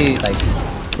wouldn't say like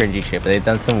cringy shit, but they've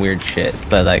done some weird shit.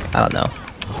 But like I don't know.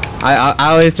 I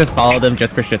always just follow them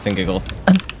just for shits and giggles.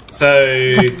 So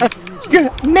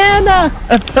Nana.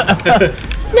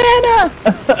 Nana.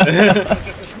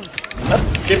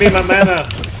 give me my mana.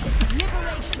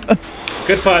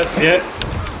 Good fights, yeah.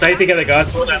 Stay together,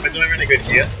 guys. Well done. We're doing really good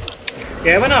here.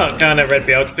 Yeah, we're not going to Red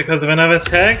Belt because of another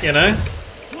tag, you know.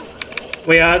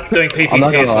 We are doing PPT I'm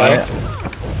not gonna as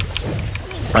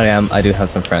well. lie. I do have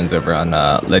some friends over on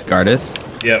Litgardus.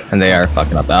 Yep. And they are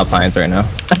fucking up the Alpines right now.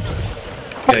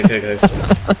 Okay. Okay.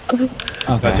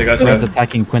 Gotcha. Someone's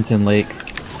attacking Quentin Lake.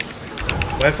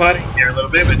 We're fighting here a little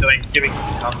bit. We're giving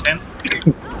some content.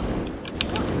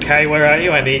 Okay, where are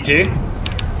you? I need you.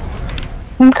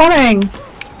 I'm coming.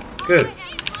 Good.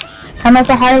 I'm at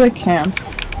the Hylic camp.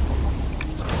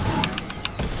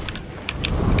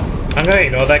 I'm going to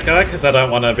ignore that guy because I don't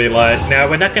want to be like, no,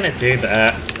 we're not going to do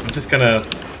that. I'm just going to...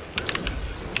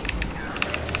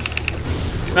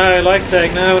 No, like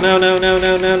seg. No.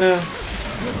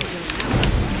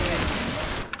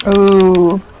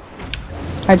 Ooh.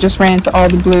 I just ran into all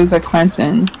the blues at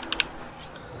Quentin.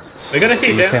 We got a few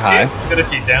Can you downs say hi? here. Got a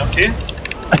few downs here.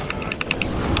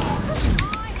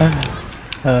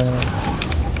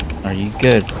 Are you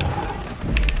good?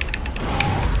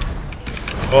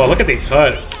 Oh, look at these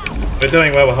fights. We're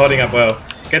doing well. We're holding up well.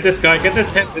 Get this guy. Get this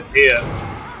Tempest here.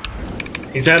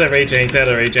 He's out of regen.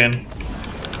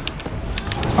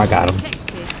 I got him.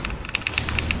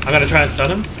 I'm gonna try and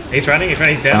stun him. He's running. He's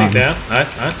down.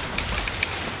 Nice.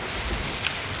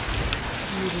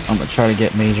 I'm gonna try to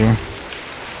get Major.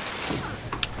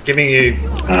 Giving you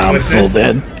I'm full swiftness.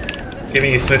 dead.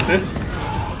 Giving you swiftness.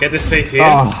 Get this thief here.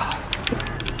 Oh.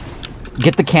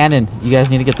 Get the cannon. You guys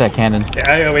need to get that cannon. The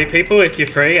AoE people, if you're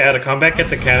free, out of combat, get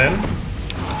the cannon.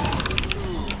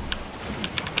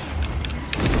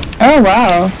 Oh,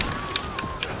 wow.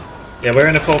 Yeah, we're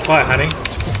in a full fight, honey.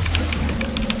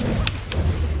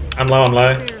 I'm low. I'm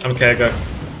okay, go.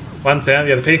 One's down,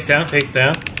 the other thief's down. Okay,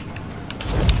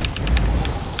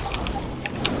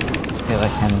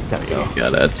 that cannon's gotta go.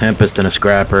 Got a Tempest and a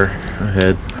Scrapper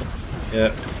ahead.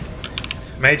 Yeah.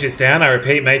 Mage is down, I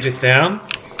repeat, Mage is down.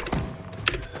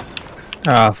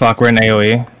 Oh fuck, we're in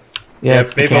AoE. Yeah, Yep,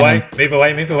 it's the move cannon.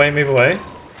 away.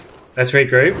 Let's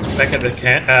regroup. Back at the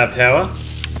tower.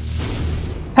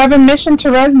 Have a mission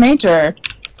to res Major.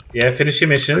 Yeah, finish your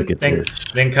mission. Look at Then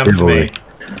this. come Good to me. boy.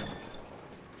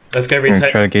 Let's go I'm gonna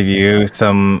retake. try to give you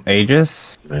some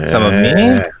Aegis. Some of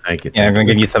me. Thank you. Yeah, I'm gonna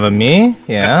give you some of me.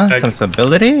 Yeah, Okay. some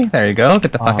stability. There you go.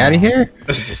 Get the fuck out of here.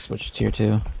 Just switch tier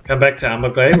 2. Come back to Armor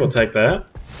Glade, we'll take that.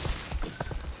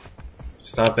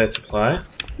 Starve their supply.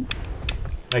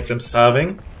 Make them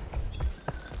starving.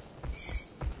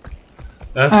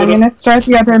 That's I'm gonna start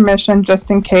the other mission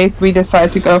just in case we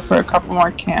decide to go for a couple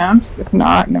more camps. If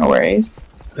not, no worries.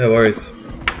 No worries.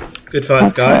 Good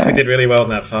fights, guys. We Okay. did really well in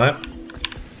that fight.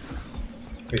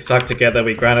 We stuck together,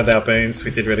 we granted our boons,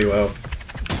 we did really well.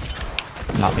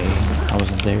 Not me. I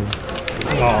wasn't there.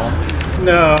 Oh,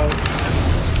 no.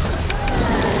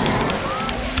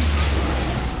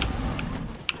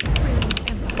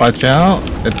 Watch out.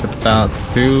 It's about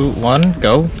 2-1.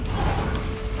 Go.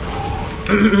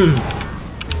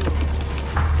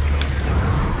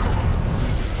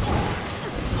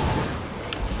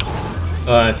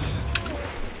 Nice.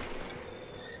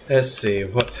 Let's see,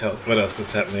 what else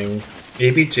is happening?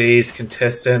 EBG's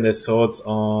contesting their swords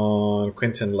on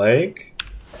Quinton Lake.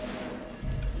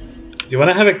 Do you want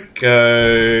to have a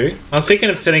go? I was thinking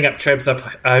of setting up traps up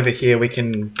over here. We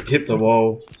can hit the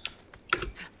wall.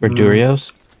 For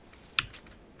Doritos?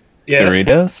 Yeah,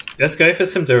 Doritos. let's go for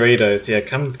some Doritos. Yeah,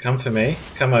 come for me.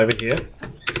 Come over here.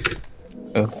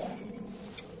 Oh.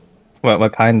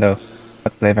 What kind though?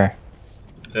 What flavor?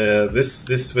 With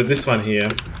this one here.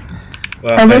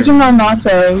 Well, Original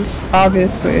nachos,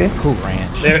 obviously. Cool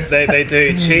Ranch. they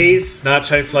do cheese,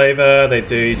 nacho flavor. They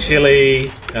do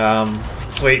chili,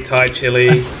 sweet Thai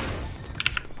chili,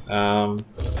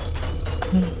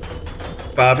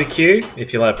 barbecue.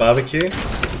 If you like barbecue.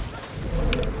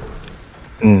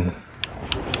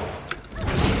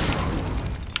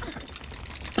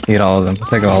 Eat all of them.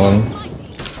 Take all of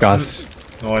them. Gosh.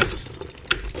 Nice.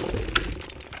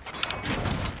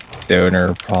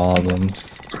 Donor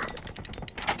problems.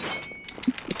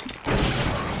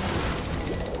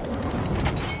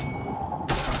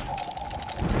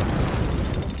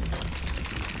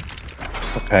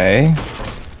 Okay.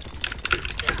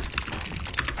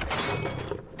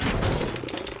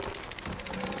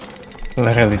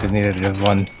 Literally just needed just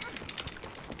one.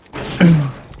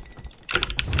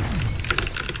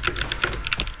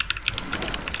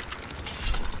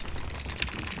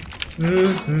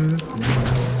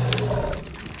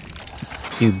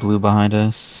 Few blue behind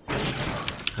us.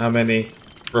 How many?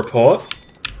 Report.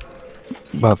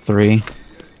 About 3.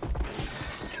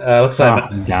 Looks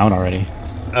like. I'm down already.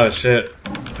 Oh shit.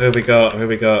 Who we got?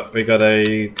 We got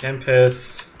a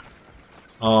Tempest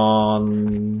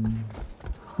on.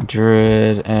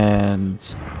 Druid and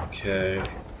Okay.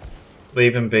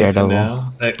 Leave him be Daredevil. for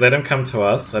now. Let him come to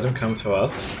us. Let him come to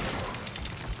us.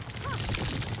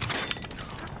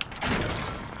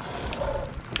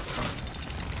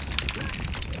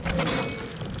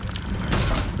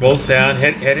 Walls down.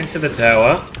 Head into the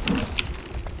tower.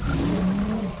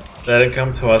 Let him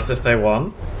come to us if they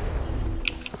want.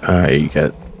 Alright, you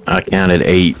got. I counted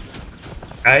 8.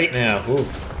 8 now. Ooh.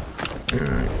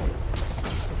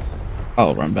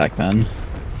 I'll run back then.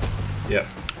 Yep.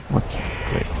 What's 3?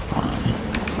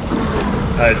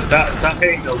 Start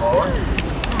hitting the lore.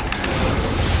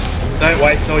 Don't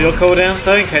waste all your cooldowns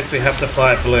though, in case we have to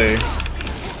fight blue.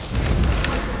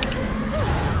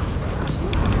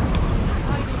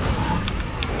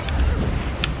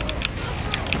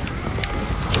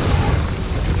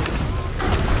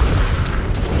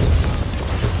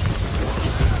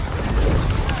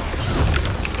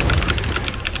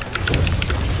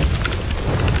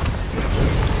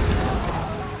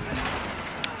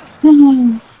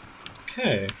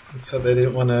 Okay, so they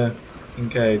didn't want to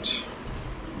engage.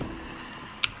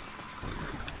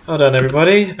 Hold on,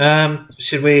 everybody.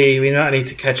 Should we might need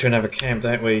to catch another camp,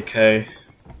 don't we, Kay?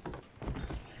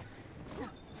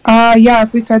 Yeah,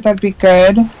 if we could, that'd be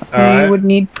good. Alright. We would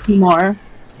need more.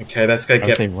 Okay, let's go I would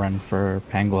get. say run for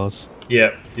Pangloss.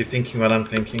 Yeah, you're thinking what I'm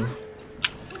thinking.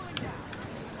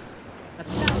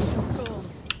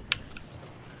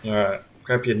 Alright,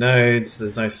 grab your nodes.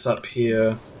 There's no sup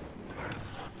here.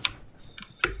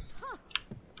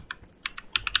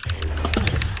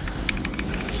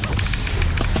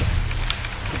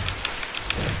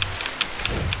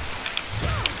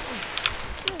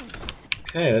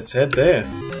 Okay, let's head there.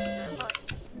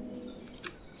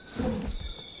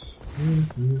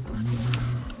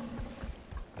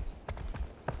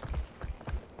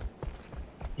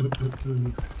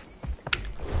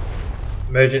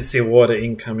 Emergency water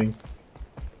incoming.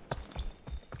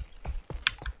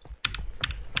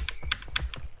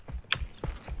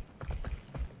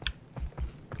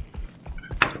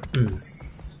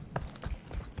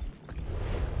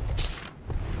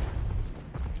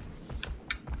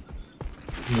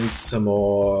 need some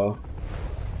more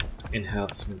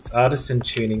enhancements. Artisan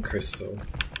tuning crystal.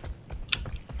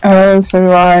 Oh, so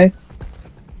do I.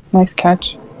 Nice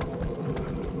catch.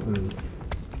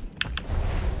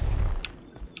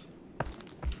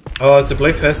 Oh, there's a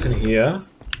blue person here.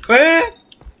 Quick!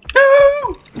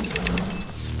 No!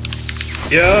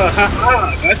 Yeah,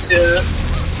 haha, gotcha!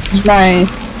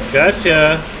 Nice.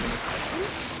 Gotcha!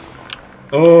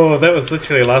 Oh, that was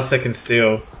literally a last second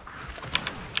steal.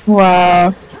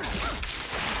 Wow.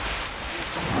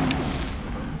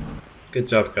 Good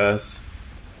job, guys.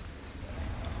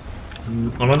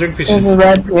 I'm wondering if we There's should... a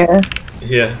red here.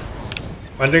 Yeah.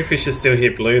 Wondering if we should still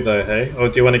hit blue though, hey? Or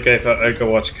do you want to go for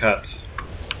Overwatch cut?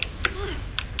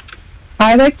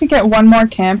 I'd like to get one more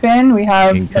camp in. We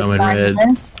have Incoming red. here,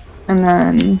 and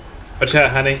then Watch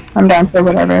out, honey. I'm down for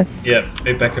whatever. Yep,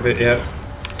 move back a bit, yep.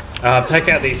 Take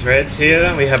out these reds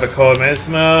here. We have a core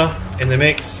mesmer in the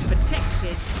mix.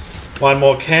 Protected. One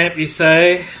more camp, you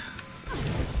say?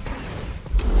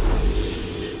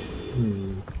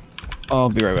 I'll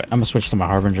be right back. I'm gonna switch to my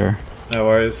Harbinger. No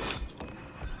worries.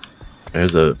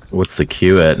 There's a. What's the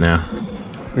queue at now?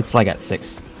 It's like at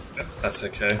 6. That's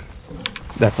okay.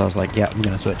 That's what I was like, yeah, I'm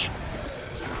gonna switch.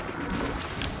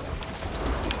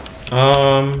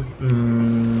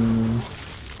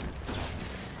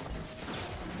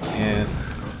 Can't.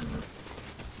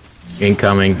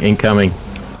 Incoming.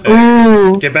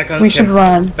 Ooh. Get back on. We should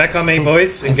run. Back on me,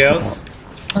 boys and girls.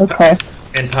 Okay.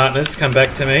 And partners, come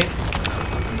back to me.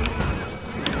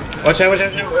 Watch out.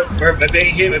 We're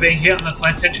being hit on the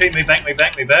slide sentry. Move back.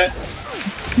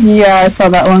 Yeah, I saw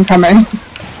that one coming.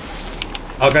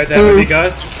 I'll go down with you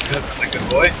guys. I'm a good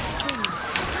boy.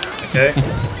 Okay.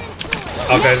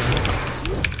 I'll go.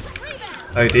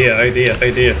 Oh dear.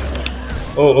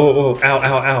 Oh.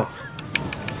 Ow.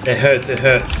 It hurts.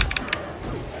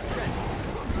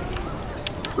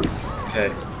 Okay.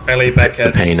 Rally back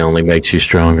at... Pain only makes you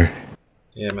stronger.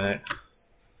 Yeah, mate.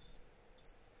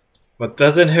 What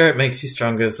doesn't hurt makes you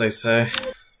stronger, as they say.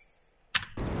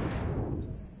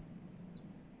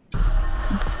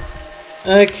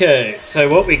 Okay, so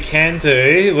what we can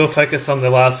do, we'll focus on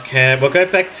the last camp. We'll go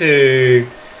back to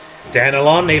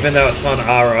Danilon, even though it's on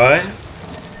RI.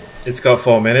 It's got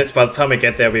 4 minutes. By the time we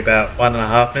get there, it'll be about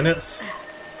 1.5 minutes.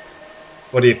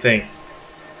 What do you think?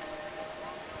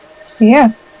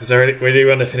 Yeah. Because we do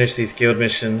want to finish these guild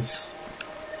missions.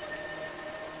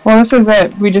 Well, this is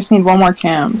it. We just need one more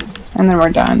camp, and then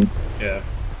we're done. Yeah.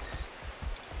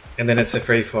 And then it's a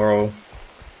free-for-all.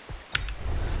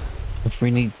 If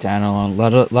we need Dan alone,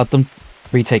 let them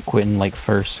retake Quentin like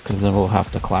first, because then we'll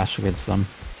have to clash against them.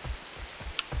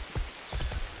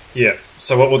 Yeah.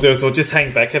 So what we'll do is we'll just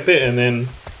hang back a bit and then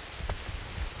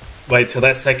wait till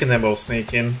that second, then we'll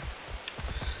sneak in.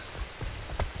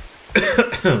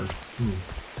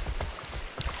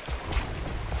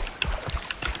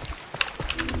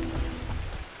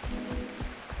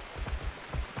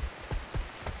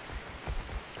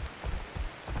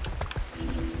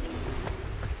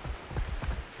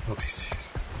 I'll be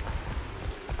serious.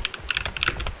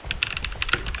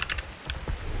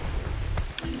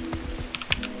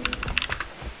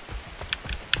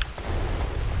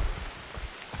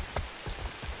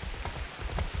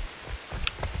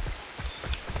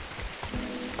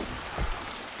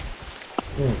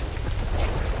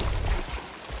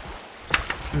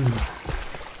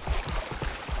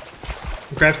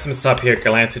 Grab some stuff here at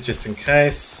Galanta just in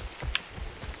case.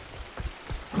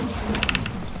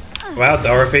 Wow,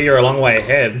 Dorothy, you're a long way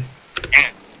ahead.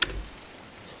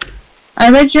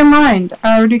 I read your mind.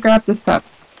 I already grabbed this up.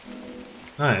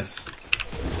 Nice.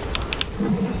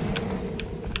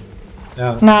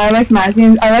 Yeah. No, I like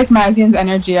Mazian's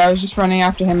energy. I was just running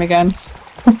after him again.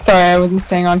 Sorry, I wasn't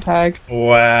staying on tag.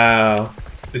 Wow.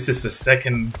 This is the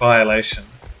second violation.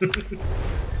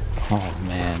 Oh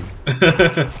man.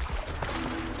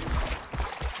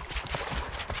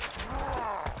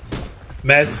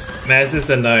 Maz is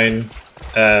a known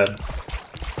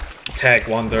tag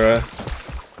wanderer.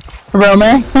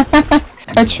 Roamer?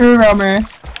 A true roamer.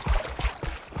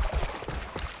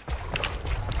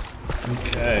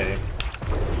 Okay.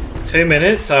 2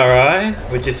 minutes, alright.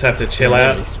 We just have to chill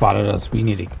out. They spotted us. We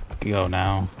need to go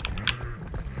now.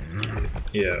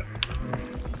 Yeah.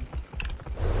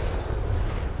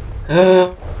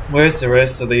 Where's the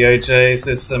rest of the OJs?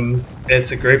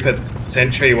 There's a group at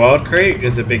Sentry Wild Creek.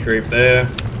 There's a big group there.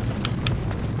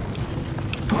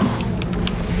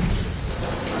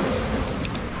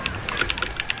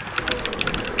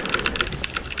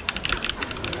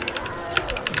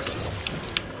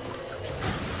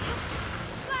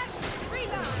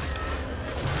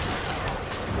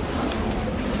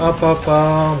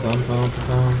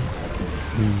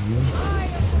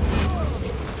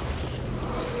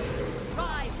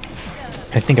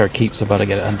 I think our keep's about to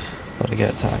get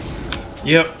attacked.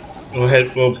 Yep.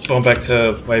 We'll spawn back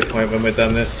to waypoint when we're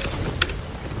done this.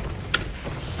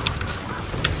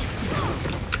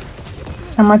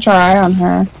 How much are I on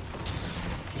her?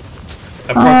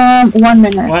 1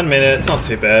 minute. 1 minute, it's not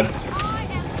too bad.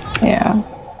 Yeah.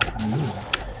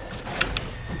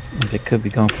 They could be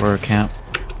going for a camp.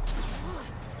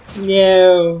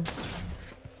 No.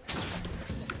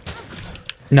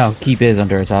 No, keep is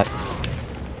under attack.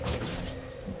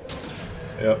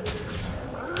 Yep.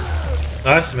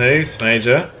 Nice moves,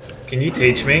 Major. Can you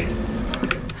teach me?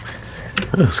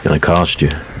 It's gonna cost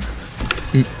you.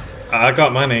 I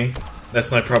got money.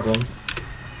 That's no problem.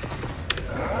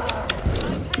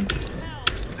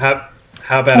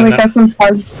 How about We got some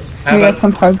pugs. How We about- got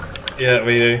some pugs. Yeah,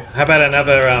 we do. How about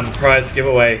another prize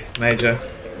giveaway, Major?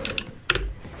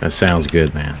 That sounds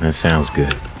good, man. That sounds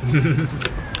good.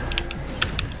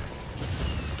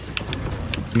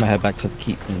 I'm gonna head back to the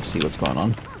keep and see what's going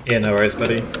on. Yeah, no worries,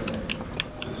 buddy.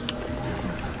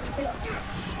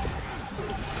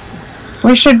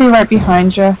 We should be right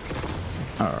behind you.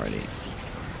 Alrighty.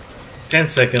 10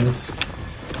 seconds.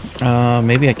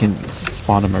 Maybe I can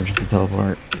spawn emergency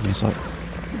teleport. Give me a sec.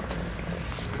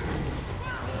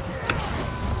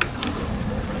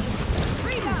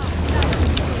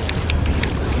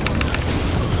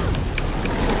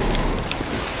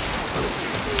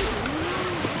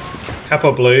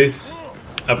 Couple blues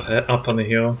up on the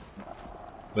hill.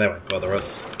 That won't bother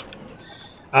us.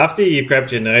 After you've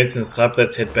grabbed your nodes and sub,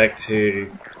 let's head back to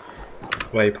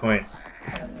waypoint.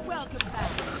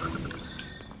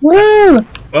 Woo!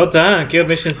 Well done, guild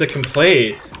missions are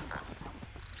complete.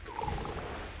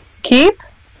 Keep?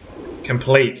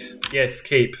 Complete. Yes,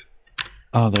 keep.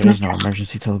 Oh, there is no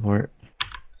emergency teleport.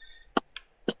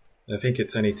 I think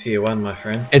it's only tier 1, my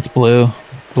friend. It's blue.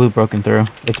 Blue broken through.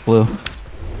 It's blue.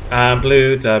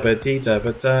 Blue, dabba dee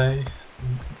dabba die.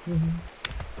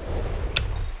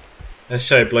 Let's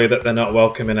show blue that they're not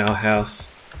welcome in our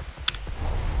house.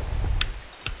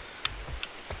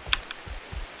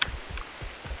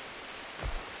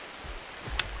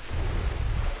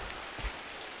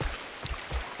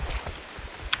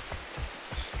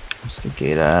 What's the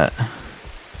gate at?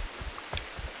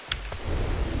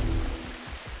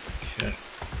 Okay.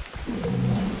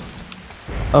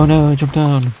 Oh no, I jumped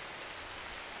down.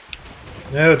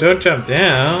 No, don't jump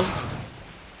down.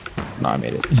 No, I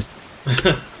made it.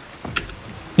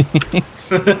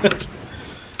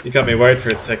 You got me worried for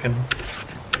a second.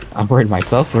 I'm worried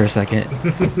myself for a second.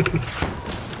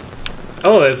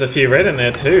 Oh, there's a few red in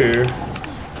there too.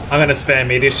 I'm gonna spam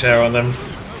meteor shower on them.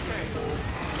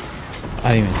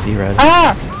 I didn't even see red.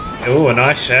 Ah! Oh, a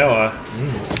nice shower.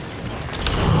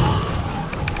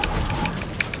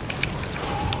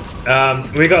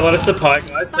 We got a lot of supply,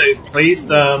 guys, so please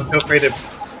feel free to...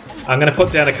 I'm going to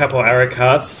put down a couple arrow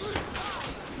cards.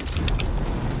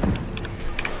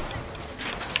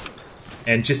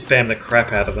 And just spam the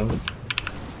crap out of them.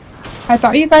 I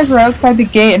thought you guys were outside the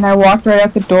gate and I walked right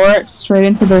out the door straight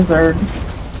into their Zerg.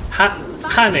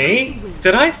 Honey,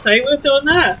 did I say we're doing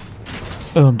that?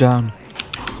 Oh, I'm down.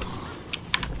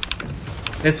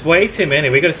 There's way too many.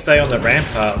 We got to stay on the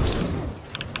ramparts.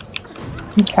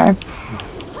 Okay.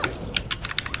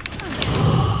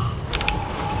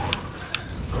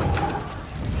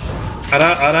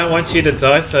 I don't want you to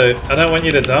die, so I don't want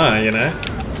you to die, you know?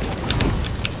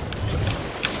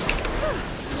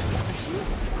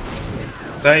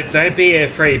 Don't be a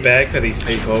free bag for these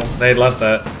people. They love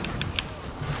that.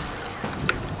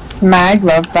 Mag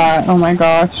loved that. Oh my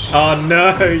gosh. Oh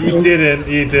no, you didn't.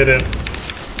 You didn't.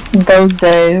 Those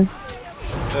days.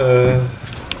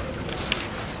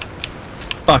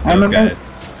 Fuck I those remember-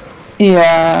 guys.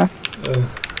 Yeah.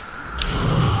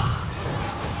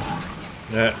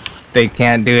 Yeah. They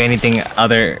can't do anything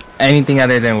other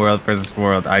than world versus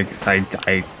world. I can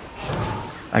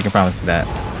promise you that.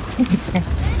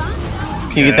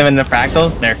 You get them in the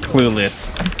fractals, they're clueless.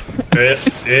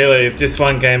 Really? Just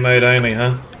one game mode only,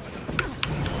 huh?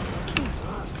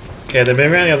 Okay, they're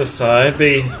moving around the other side.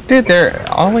 Be Dude, they're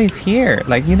always here.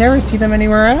 Like, you never see them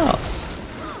anywhere else.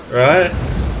 right.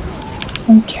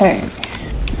 Okay.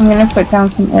 I'm gonna put down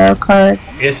some arrow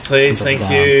cards. Yes, please. Thank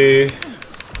you.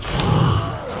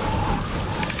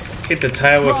 Hit the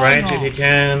tail with range if you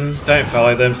can. Don't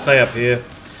follow them. Stay up here.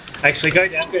 Actually, go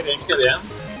down. Go down.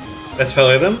 Let's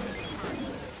follow them.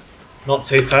 Not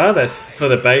too far. That's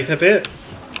sort of bait a bit.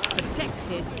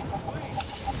 Protected.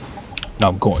 No,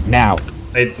 I'm going now.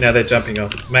 Now they're jumping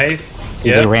off. Maze. See,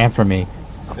 Yeah. they ran from me.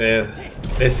 They're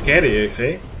scared of you.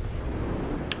 See.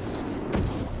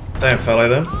 Don't follow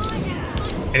them.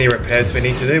 Any repairs we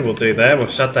need to do, we'll do that. We'll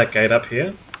shut that gate up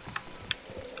here.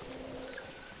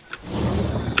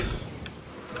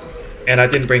 And I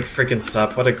didn't bring friggin'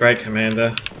 sup. What a great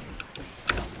commander.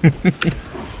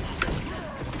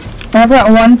 I've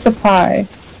got one supply.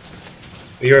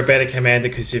 You're a better commander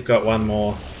because you've got one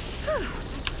more.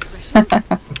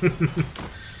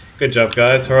 Good job,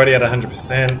 guys. We're already at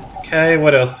 100%. Okay,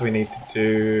 what else do we need to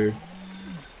do?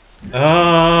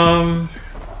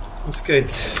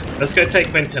 Let's go take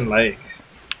Quinton Lake.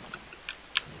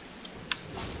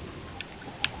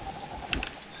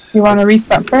 You want to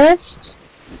reset first?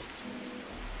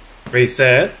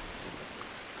 Reset.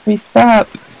 Reset.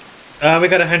 We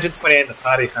got 128 in the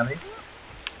party, honey.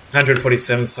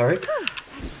 147, sorry. That's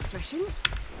refreshing.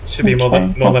 Should be more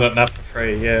than enough for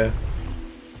free, yeah.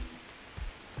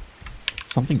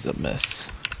 Something's amiss.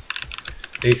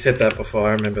 He said that before,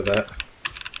 I remember that.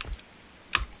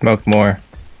 Smoke more.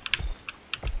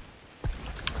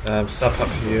 Sup up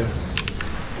here.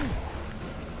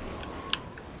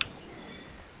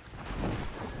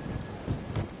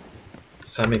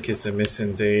 Samik is a miss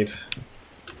indeed.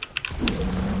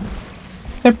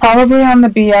 They're probably on the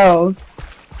BLs.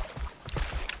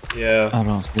 Yeah. I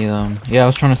don't see them. Yeah, I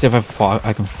was trying to see if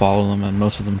I can follow them, and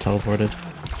most of them teleported.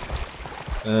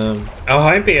 Our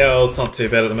home BL's not too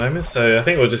bad at the moment, so I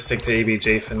think we'll just stick to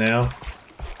EBG for now.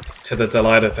 To the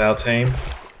delight of our team.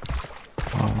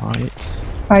 Alright.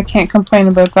 I can't complain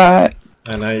about that.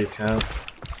 I know you can't.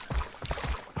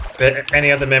 But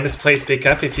any other members, please speak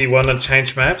up. If you want to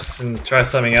change maps and try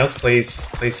something else, please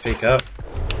speak up.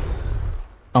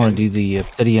 I want to do the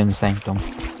Obsidian Sanctum.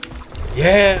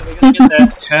 Yeah, we're gonna get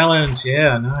that challenge.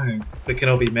 Yeah, I know. We can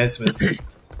all be mesmers.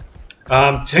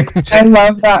 Check. I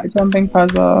love that jumping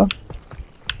puzzle.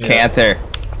 Yeah. Cancer.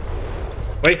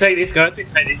 We take these guys.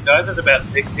 There's about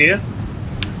 6 here.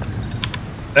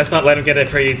 Let's not let them get a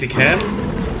free easy camp.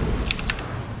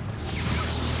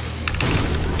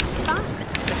 Faster,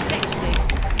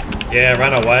 protecting. Yeah,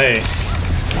 run away.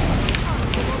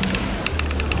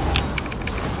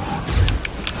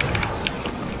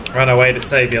 Run away to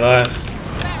save your life.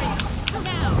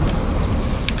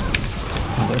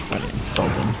 Oh, they're fighting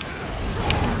Spelden.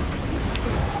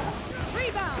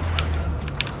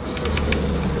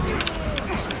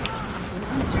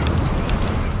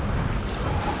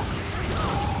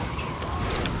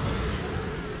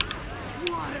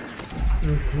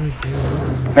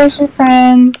 Where's your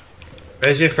friends?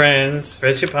 Where's your friends?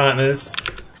 Where's your partners?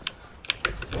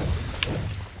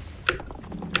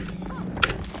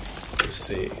 Let's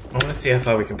see. I want to see how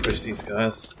far we can push these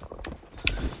guys.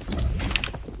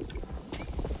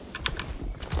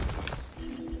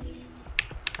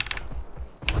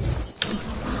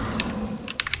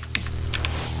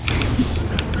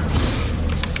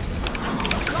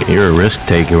 You're a risk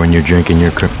taker when you're drinking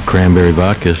your cranberry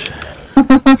vodkas.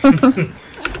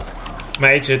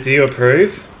 Major, do you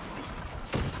approve?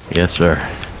 Yes, sir.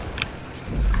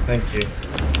 Thank you.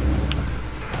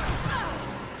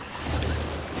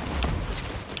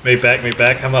 Move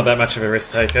back. I'm not that much of a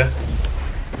risk taker.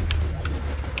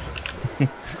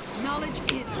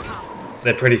 Knowledge is power.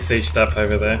 They're pretty sieged up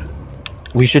over there.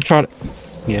 We should try to...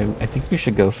 Yeah, I think we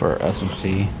should go for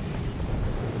SMC.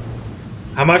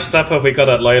 How much sup have we got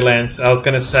at Lowlands? I was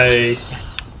going to say,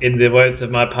 in the words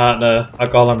of my partner, a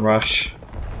golem rush.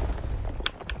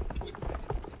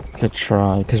 Could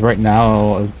try, because right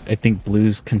now I think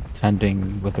Blue's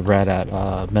contending with Red at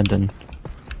Menden.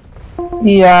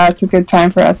 Yeah, it's a good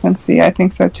time for SMC. I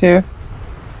think so too.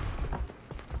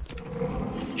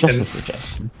 Just a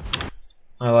suggestion.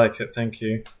 I like it, thank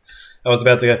you. I was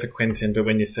about to go for Quentin, but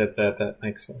when you said that, that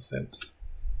makes more sense.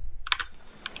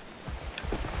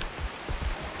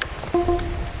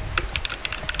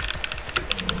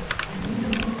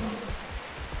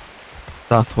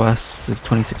 Southwest is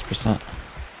 26%.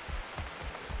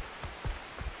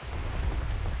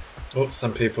 Oh,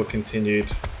 some people continued.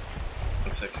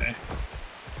 That's okay.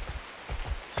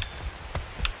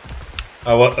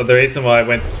 Oh, what, the reason why I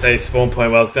went to say spawn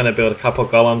point, well, I was going to build a couple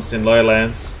golems in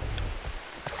Lowlands.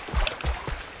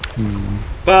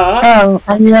 But... Oh,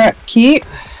 are you at Keep?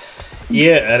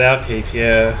 Yeah, at our keep,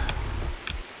 yeah.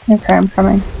 Okay, I'm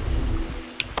coming.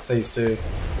 Please do.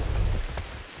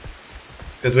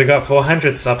 Because we got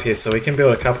 400 sup here, so we can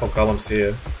build a couple of golems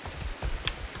here.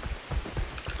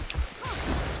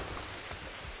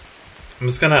 I'm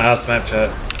just gonna ask map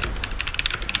chat.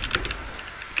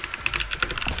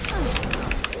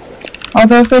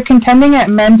 Although if they're contending at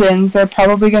Menden's, they're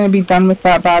probably going to be done with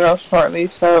that battle shortly,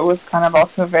 so it was kind of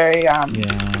also very Yeah,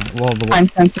 well, the time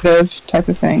sensitive type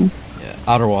of thing. yeah,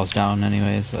 outer wall's down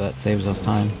anyway, so that saves us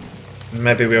time.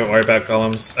 Maybe we won't worry about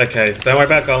golems. Okay, don't worry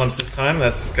about golems this time.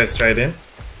 Let's just go straight in.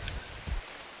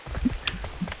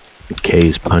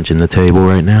 Kay's punching the table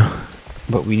right now.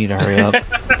 But we need to hurry up.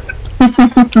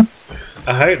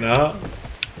 I hope not.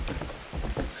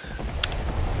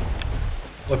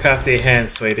 Look after your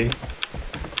hands, sweetie.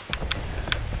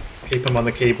 Keep them on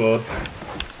the keyboard.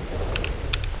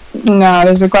 No,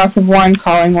 there's a glass of wine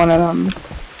calling one of them.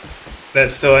 That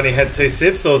still only had 2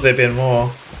 sips, or has there been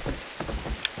more?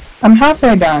 I'm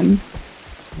halfway done.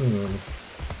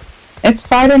 It's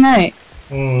Friday night.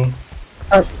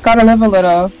 Gotta live a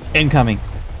little. Incoming.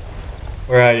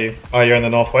 Where are you? Oh, you're in the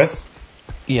northwest?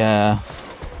 Yeah.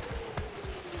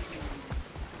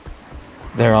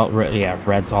 They're all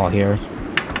red's all here.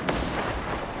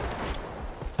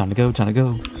 Time to go, time to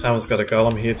go. Someone's got a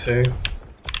golem here too.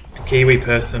 A Kiwi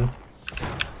person.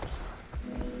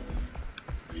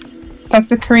 That's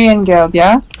the Korean guild,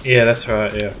 yeah? Yeah, that's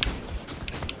right, yeah.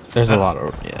 There's a lot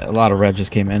of red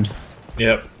just came in.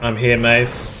 Yep, I'm here,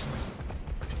 Maze.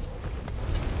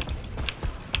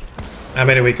 How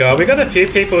many we got? We got a few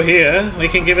people here. We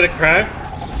can give it a crack.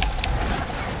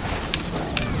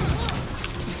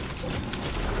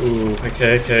 Ooh,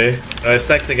 okay. Alright,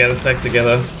 stack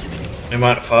together. We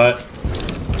might fight.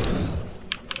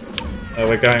 Oh,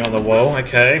 we're going on the wall.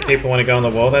 Okay, people want to go on the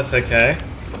wall, that's okay.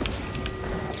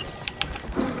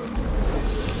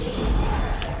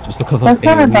 Just look at those That's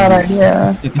not a bad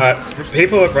idea. Alright,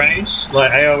 people with range,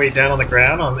 like AoE down on the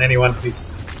ground on anyone who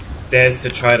dares to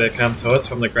try to come to us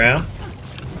from the ground.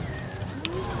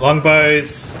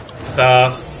 Longbows,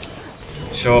 staffs,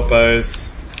 short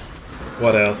bows.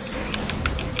 What else?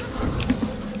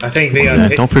 I think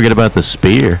VIP. Don't forget about the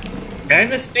spear.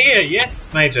 And the spear,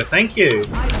 yes, Major, thank you.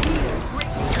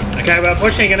 Okay, we're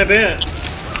pushing in a bit.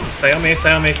 Stay on me.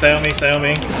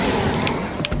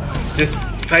 Just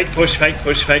fake push.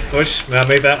 Now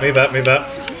move up.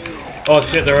 Oh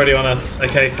shit, they're already on us.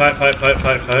 Okay, fight.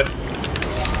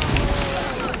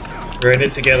 We're in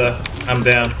it together. I'm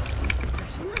down.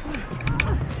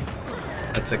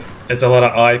 There's a lot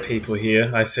of eye people here,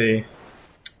 I see.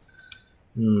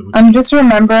 I'm just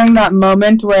remembering that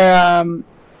moment where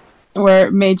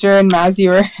Major and Mazzy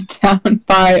were down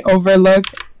by Overlook,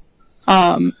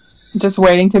 just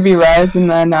waiting to be res, and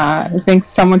then I think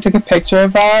someone took a picture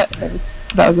of that.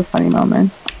 That was a funny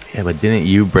moment. Yeah, but didn't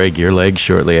you break your leg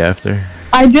shortly after?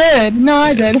 I did. No,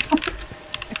 I did.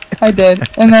 I did.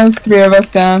 And there was 3 of us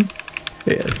down.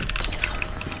 Yes.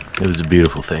 It was a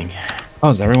beautiful thing. Oh,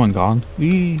 is everyone gone?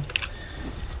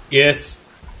 Yes.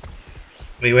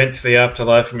 We went to the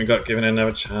afterlife and we got given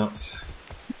another chance.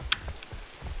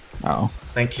 Oh.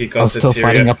 Thank you, I was still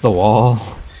fighting up the wall.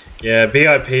 Yeah,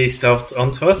 VIP stealthed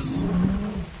onto us.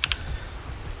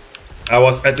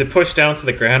 I did push down to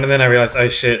the ground and then I realized, oh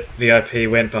shit, VIP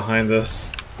went behind us.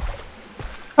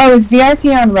 Oh, is VIP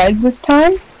on red this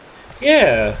time?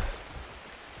 Yeah.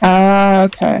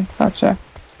 Okay. Gotcha.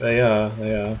 They are.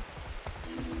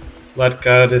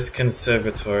 Ludgardus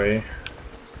Conservatory.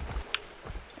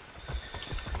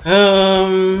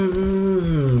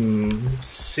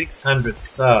 600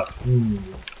 sub.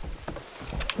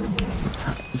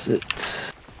 Is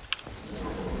it?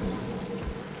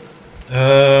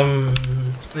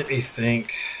 Let me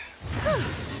think.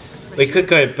 We could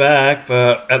go back,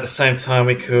 but at the same time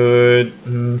we could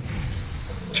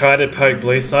try to poke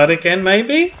blue side again,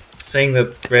 maybe? Seeing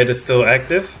that red is still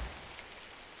active.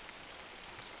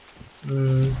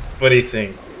 What do you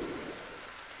think?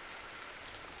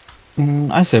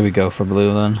 I say we go for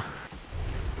blue then.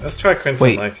 Let's try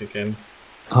Quinton Lake again.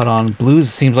 Hold on,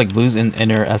 blues seems like blues in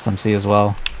inner SMC as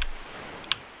well.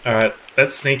 Alright,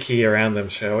 let's sneaky around them,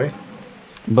 shall we?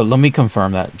 But let me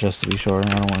confirm that just to be sure. I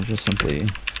don't want to just simply...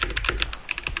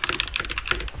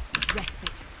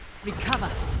 Respite. Recover.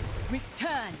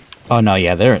 Return. Oh no,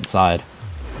 yeah, they're inside.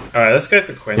 Alright, let's go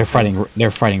for Quinton.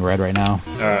 They're fighting red right now.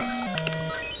 Alright.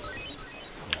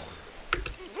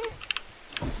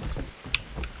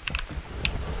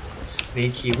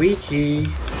 Sneaky weaky.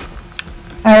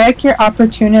 I like your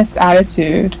opportunist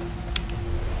attitude.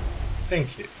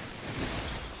 Thank you.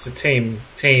 It's a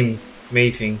team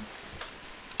meeting.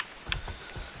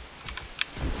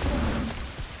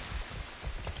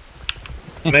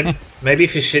 Maybe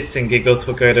for shits and giggles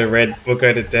we'll go to red. We'll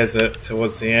go to desert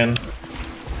towards the end.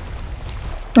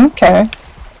 Okay.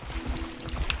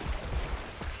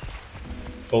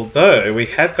 Although we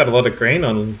have got a lot of green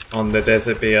on the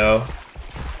desert BL,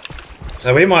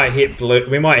 so we might hit blue.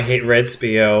 We might hit red's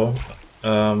BL.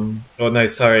 Or no,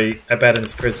 sorry,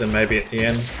 Abaddon's prison maybe at the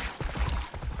end,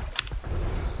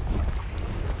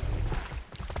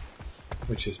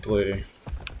 which is blue.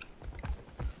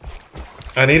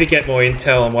 I need to get more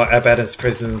intel on what Abaddon's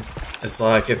prison is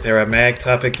like. If they're a mag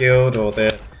type of guild, or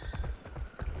they've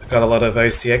got a lot of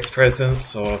OCX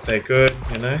presence, or if they're good,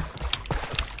 you know.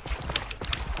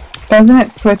 Doesn't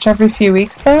it switch every few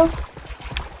weeks though?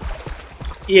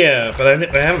 Yeah, but I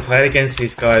haven't played against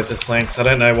these guys this length, so I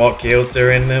don't know what guilds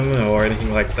are in them or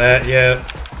anything like that yet.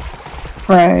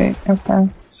 Right. Okay.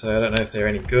 So I don't know if they're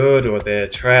any good or they're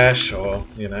trash, or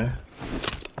you know.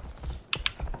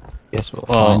 Guess we'll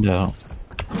find out.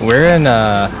 We're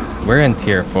in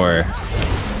tier 4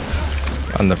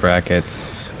 on the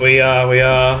brackets. We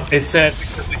are. It's sad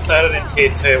because we started in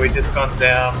tier 2. We just gone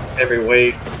down every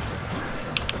week.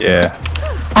 Yeah.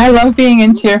 I love being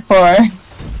in tier 4.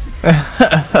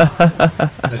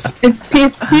 It's-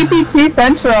 It's PPT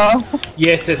Central.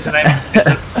 Yes, it's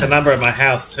the number at my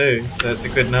house too, so it's a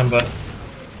good number.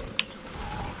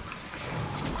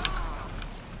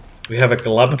 We have a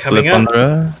glub coming Flip on up.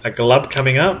 the- A glub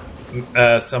coming up.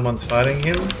 Someone's fighting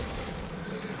him.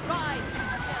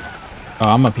 Oh,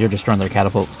 I'm up here destroying their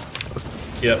catapults.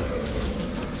 Yep.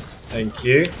 Thank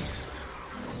you.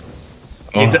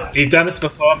 Oh. You've done this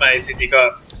before, Maisie.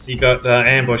 You got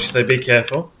ambushed, so be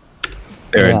careful.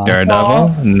 They're Yeah. a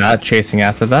daredevil, not chasing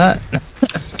after that.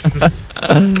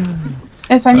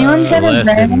 If anyone's got a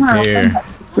Celeste isn't ram, here.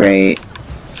 that'd be great.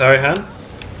 Sorry, hun.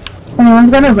 If anyone's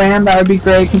got a ram, that would be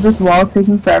great because this wall's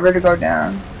taking forever to go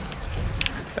down.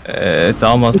 It's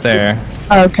almost there.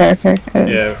 Oh, okay. It is.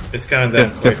 Yeah, it's going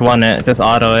down. Just one it. Just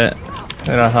auto it.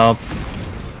 It'll help.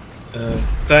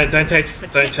 Don't chase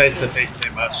the feet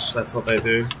too much. That's what they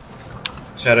do.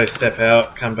 Shadow step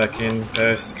out, come back in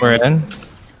first. We're in.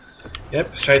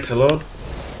 Yep, straight to Lord.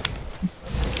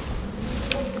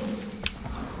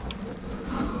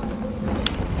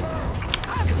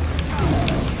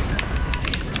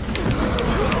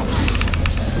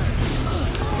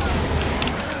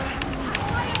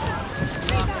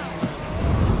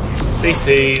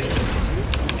 CCs.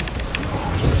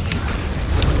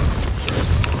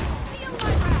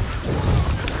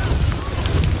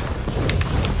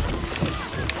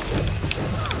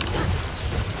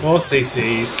 More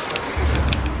CCs.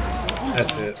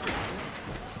 That's it.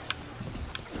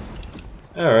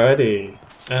 Alrighty.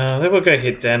 Then we'll go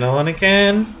hit Danilon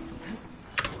again.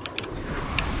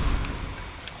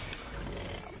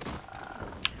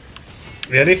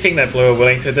 The only thing that Blue are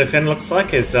willing to defend looks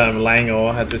like is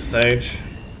Langor at this stage.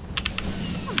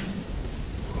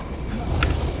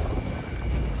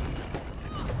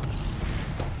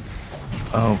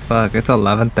 Oh fuck! It's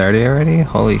 11:30 already.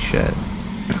 Holy shit!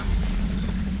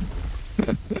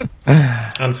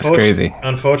 That's crazy.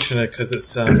 Unfortunate because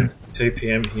it's 2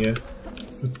 PM here.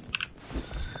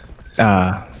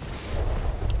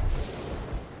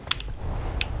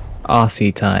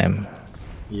 Aussie time.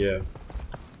 Yeah.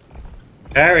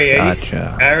 Ari,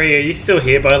 Gotcha. Are you still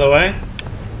here, by the way?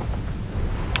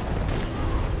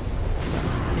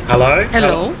 Hello?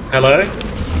 Hello. Hello?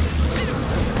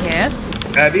 Yes.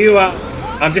 Have you,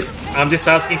 I'm just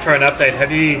asking for an update. Have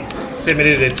you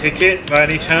submitted a ticket by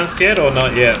any chance yet, or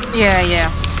not yet? Yeah,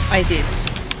 I did.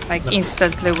 Like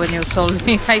instantly when you told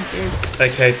me, I did.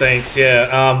 Okay, thanks.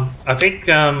 Yeah, I think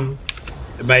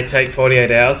it may take 48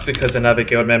 hours because another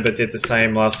guild member did the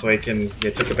same last week, and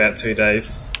it took about 2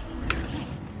 days.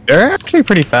 They're actually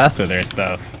pretty fast with their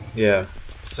stuff. Yeah.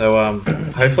 So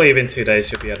hopefully even 2 days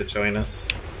you'll be able to join us.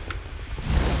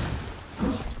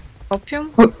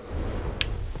 Opium?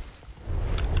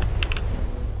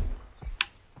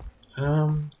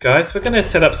 Guys, we're gonna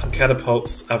set up some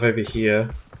catapults up over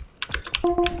here.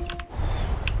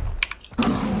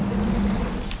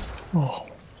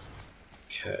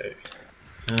 Okay.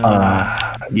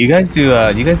 You guys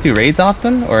do raids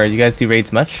often, or you guys do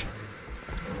raids much?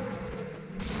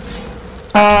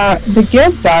 The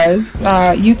guild does.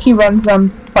 Yuki runs them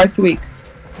twice a week.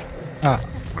 Oh,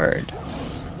 word.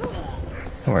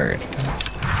 You're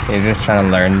just trying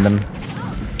to learn them.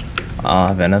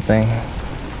 If anything.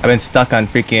 I've been stuck on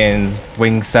freaking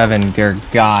Wing 7, dear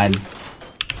god.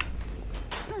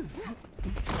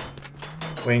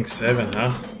 Wing 7,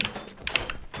 huh?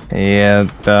 Yeah,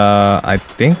 I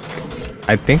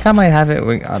think I might have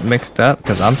it mixed up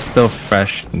because I'm still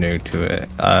fresh new to it.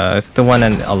 It's the one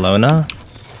in Alona.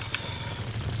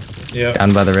 Yeah.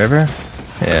 Down by the river.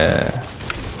 Yeah.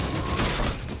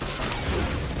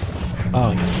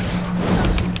 Oh, yeah.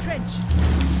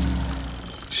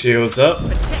 Shields up.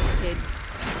 Protected.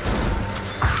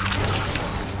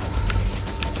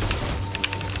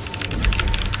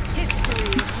 History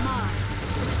is mine.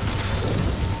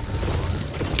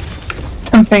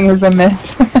 Something is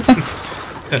amiss.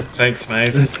 Thanks,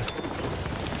 Mace.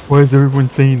 Why is everyone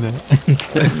saying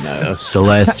that? No,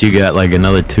 Celeste, you got like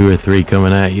another 2 or 3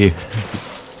 coming at you.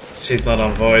 She's not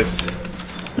on voice.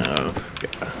 Oh,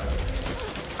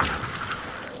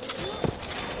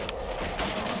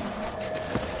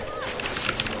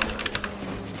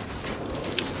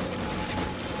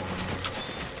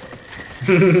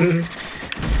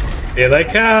 Here they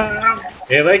come!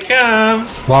 Here they come!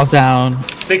 Walls down.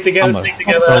 Stick together, I'm stick a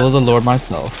together. solo the Lord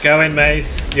myself. Go in,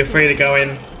 Mace. You're free to go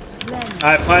in.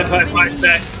 Alright, fight,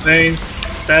 stack. Moons.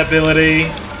 Stability.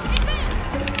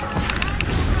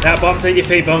 Now bombs at your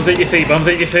feet, bombs at your feet, bombs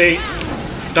at your feet.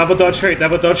 Double dodge through,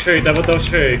 double dodge through, double dodge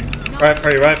through. Right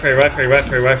through, right through, right through, right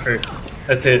through, right through.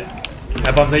 That's it.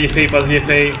 Now bombs at your feet, bombs at your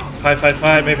feet.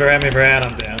 Fight. Move around,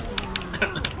 I'm down.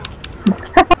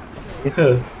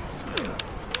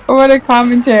 What a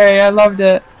commentary! I loved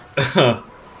it.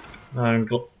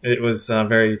 It was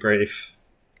very brief.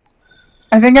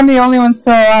 I think I'm the only one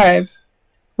still alive.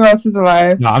 Who else is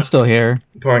alive? No, I'm still here.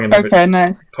 Pouring another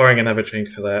Nice. pouring another drink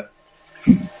for that.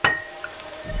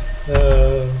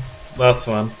 Last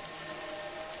one.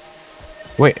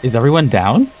 Wait, is everyone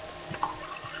down?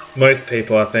 Most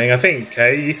people, I think. I think,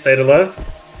 Kay, you stayed alive?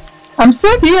 I'm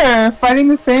still here, fighting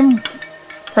the same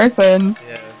person.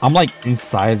 Yeah. I'm like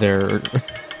inside there.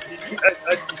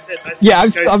 I Yeah,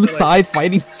 I'm inside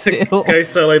fighting still. Go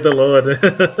solo the Lord.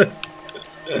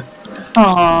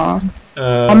 Aww.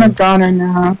 I'm a goner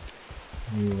now.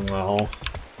 Well.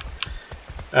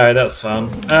 Alright, that's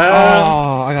fun.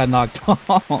 Oh, I got knocked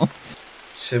off.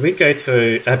 Should we go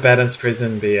to Abaddon's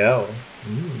Prison BL?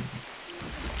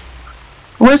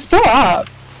 We're still up.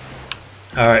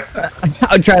 Alright.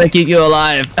 I'm trying to keep you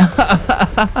alive.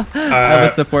 I have a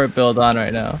support build on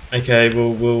right now. Okay,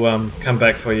 we'll come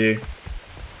back for you.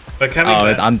 But coming Oh,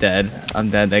 back. I'm dead. I'm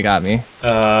dead. They got me.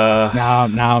 Now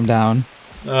I'm down.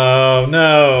 Oh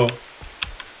no.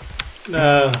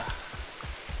 No.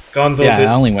 Gondor Yeah, I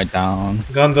only went down.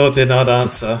 Gondor did not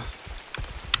answer.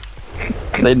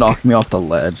 They knocked me off the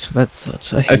ledge. That's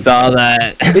such a. I saw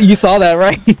that. You saw that,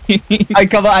 right?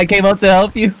 I came up to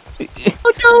help you.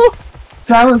 Oh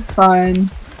That was fun.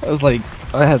 no! I was like,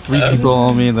 I had 3 people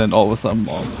on me, and then all of a sudden,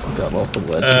 Mom got off the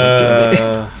ledge. And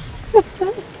Uh,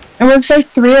 It was like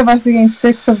 3 of us against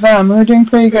 6 of them. We were doing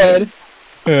pretty good.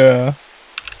 yeah.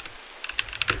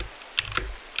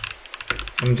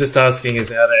 I'm just asking,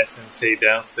 is our SMC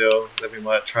down still? That we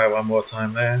might try one more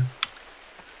time there.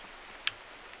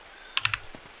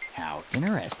 How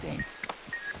interesting.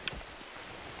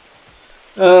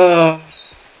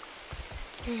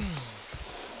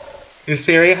 In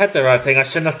theory, I had the right thing. I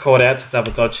shouldn't have called out to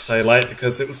double dodge so late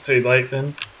because it was too late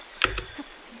then.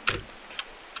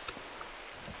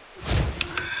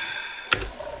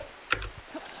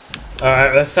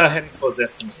 Alright, let's start heading towards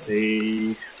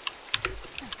SMC.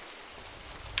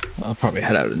 I'll probably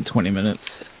head out in 20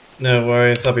 minutes. No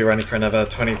worries, I'll be running for another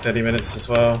 20-30 minutes as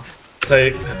well.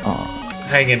 So,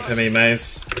 hang in for me,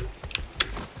 Maze.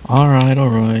 Alright.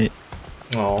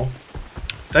 Oh,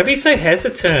 don't be so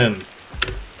hesitant.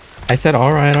 I said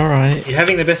alright. You're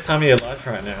having the best time of your life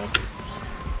right now.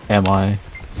 Am I?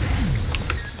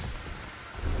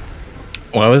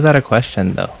 Why was that a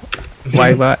question, though?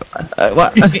 Why? What?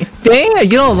 Dang,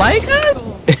 you don't like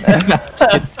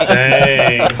us?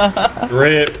 Dang.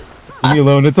 Rip. Leave me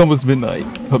alone. It's almost midnight.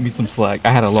 Put me some slack.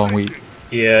 I had a long week.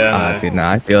 Yeah, Dude,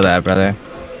 I feel that, brother.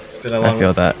 it's been a long I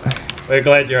feel that. We're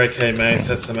glad you're okay, Mace.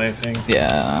 That's the main thing.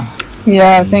 Yeah.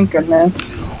 Yeah, thank goodness.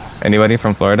 Anybody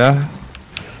from Florida?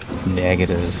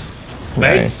 Negative.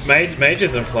 Nice. Mage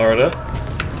is in Florida.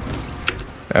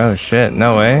 Oh shit!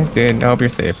 No way, dude. I hope you're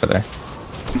safe for there.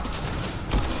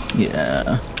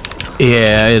 Yeah.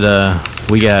 Yeah,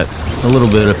 we got a little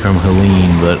bit of from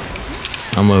Helene, but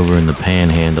I'm over in the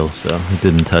Panhandle, so it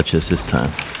didn't touch us this time.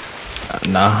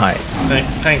 Nice.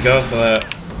 Thank God for that.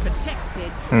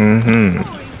 Protected.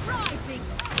 Mm-hmm.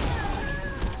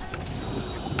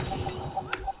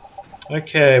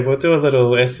 Okay, we'll do a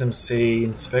little SMC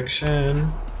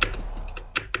inspection.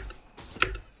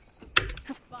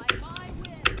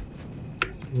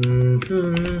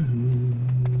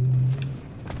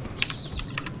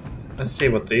 Let's see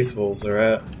what these walls are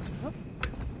at.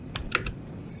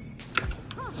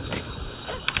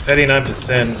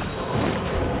 39%.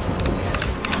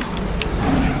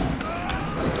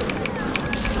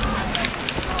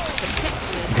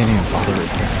 I can't even bother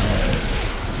repairing.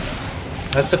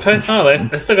 I suppose not.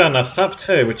 They still got enough sub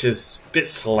too, which is a bit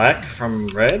slack from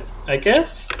red, I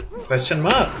guess? Question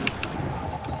mark.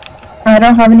 I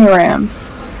don't have any rams.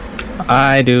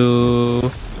 I do.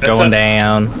 Going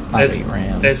down.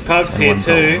 There's Pugs here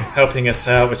too, helping us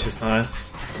out, which is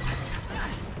nice.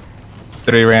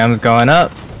 3 rams going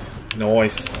up.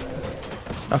 Nice.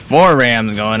 4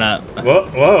 rams going up. Whoa,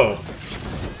 whoa.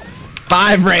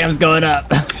 5 rams going up.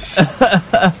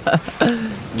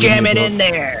 Jam it in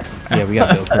there. Yeah, we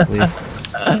got Bill quickly.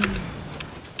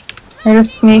 I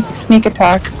just sneak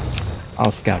attack.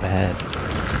 I'll scout ahead.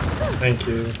 Thank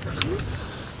you.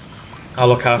 I'll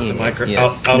look after my...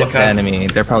 I'll look the after... enemy.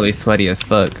 They're probably sweaty as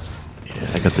fuck. Yeah,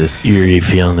 I got this eerie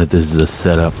feeling that this is a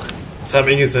setup.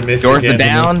 Something is amiss. Doors again. are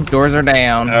down. Doors are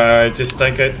down. Alright, just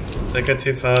don't go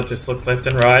too far. Just look left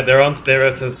and right. There are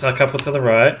a couple to the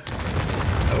right.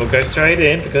 We'll go straight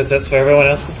in because that's where everyone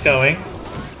else is going.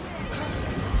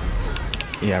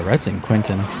 Yeah, Red's and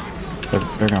Quentin.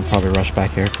 They're gonna probably rush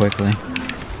back here quickly.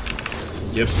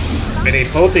 Yep. We need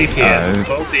full DPS.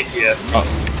 Full DPS.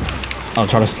 I'll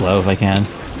try to slow if I can.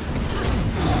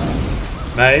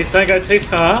 Maze, don't go too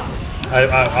far.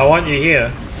 I want you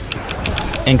here.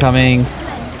 Incoming.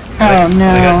 Oh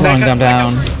no. Slowing them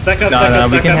down. Stack up, No,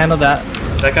 we can handle that.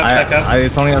 Stack up, stack up.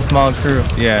 It's only a small crew.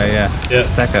 Yeah.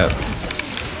 Stack up.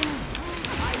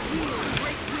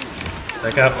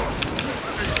 Stack up.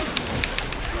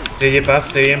 Do your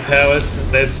buffs, do your empowers.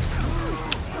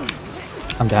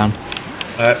 I'm down.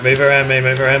 Alright, move around me,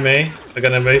 move around me. We're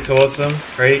gonna move towards them.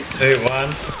 3, 2,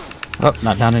 1. Oh,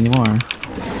 not down anymore.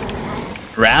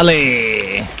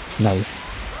 Rally. Nice.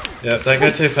 Yeah, don't go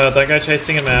too far, don't go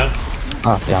chasing them out.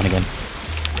 Oh, down again.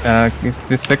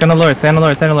 Just stick on the Lord, stand on the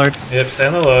Lord, stand on the Lord. Yep,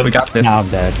 stand the Lord. We got this. Now I'm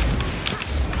dead.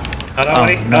 I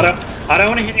don't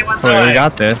want to hear anyone dying. We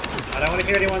got this. I don't want to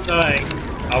hear anyone dying.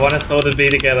 I want us all to be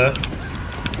together.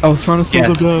 I was trying to slow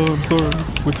them down, I'm sorry.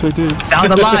 Which I did.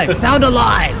 Sound alive! Sound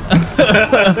alive!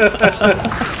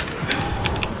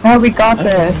 Oh, we got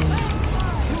this.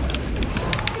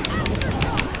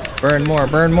 Burn more,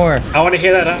 burn more. I want to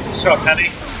hear that aftershock, honey.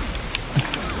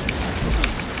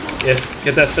 Yes,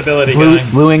 get that stability Blue, going.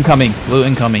 blue incoming. Blue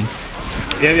incoming.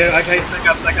 Yeah, okay, stack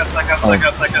up.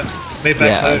 Move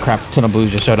back. Yeah, crap. Ton of blue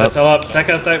just showed up. That's all up. Stack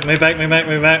up. Move back. Move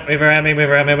around me.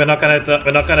 We're not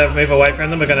gonna move away from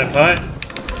them. We're gonna fight.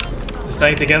 We're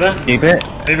staying together. Keep it.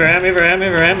 Move around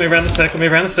the circle.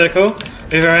 Move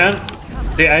around.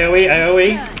 The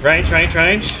AoE. Range.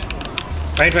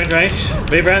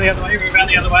 Move around the other way.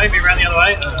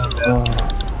 Oh,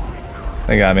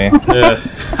 They got me. yeah.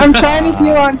 I'm trying to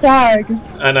heal on tag.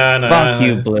 I know. Fuck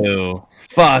you, Blue.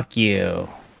 Fuck you.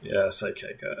 Yeah, it's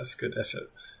okay, guys. Good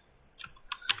effort.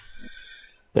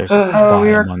 There's a spy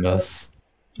among us.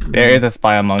 There is a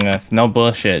spy among us. No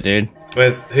bullshit, dude.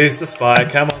 Who's the spy?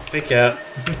 Come on, speak out.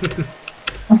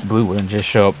 Blue wouldn't just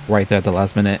show up right there at the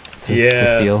last minute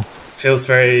to steal. Feels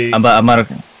very. I'm about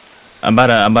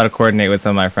to coordinate with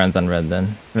some of my friends on Red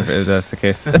then, if that's the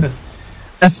case.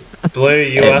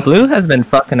 Blue, Blue has been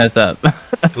fucking us up.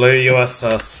 Blue, you are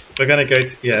sus. We're gonna go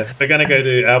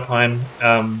to Alpine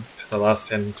for the last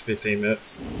 10 to 15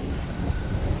 minutes.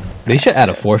 They should add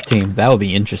a 4th team. That would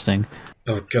be interesting.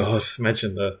 Oh god,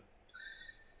 imagine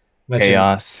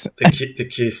Chaos. The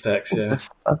Q stacks, yeah.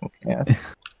 Yeah.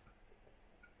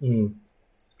 And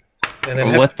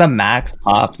then What's the max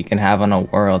pop you can have on a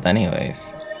world,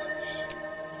 anyways?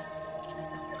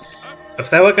 if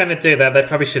they were going to do that, they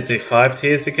probably should do 5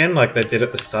 tiers again, like they did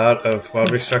at the start of World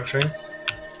Restructuring.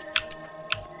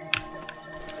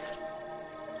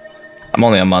 I'm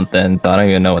only a month in, so I don't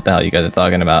even know what the hell you guys are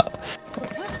talking about.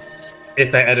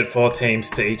 If they added 4 teams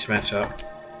to each matchup.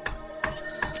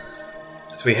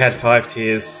 So we had 5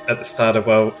 tiers at the start of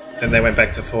World, and they went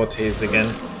back to 4 tiers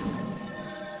again.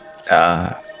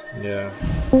 Yeah.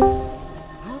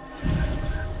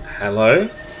 Hello?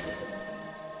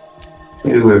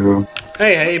 Hello.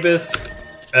 Hey, Habus.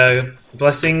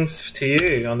 Blessings to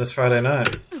you on this Friday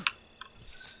night.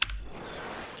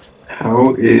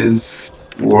 How is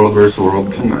World vs.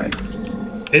 World tonight?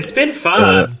 It's been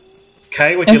fun.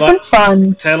 Kay, would you It's like been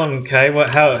fun. tell them, Kay,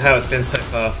 how it's been so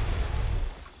far?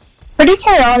 Pretty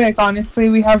chaotic, honestly.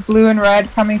 We have blue and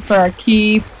red coming for our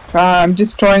keep,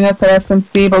 destroying us at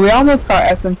SMC, but we almost got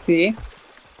SMC.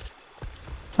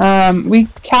 We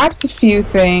capped a few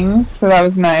things, so that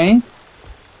was nice.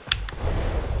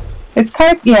 It's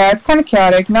kind of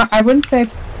chaotic. I wouldn't say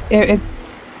it's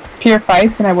pure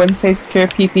fights, and I wouldn't say it's pure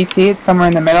PPT. It's somewhere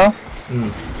in the middle.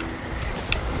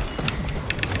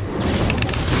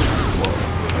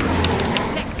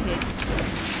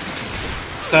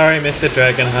 Sorry, Mr.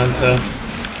 Dragon Hunter.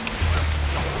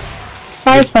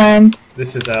 Hi, friend.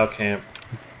 This is our camp.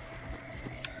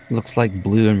 Looks like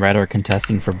blue and red are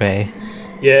contesting for Bay.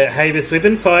 Yeah, Habus, we've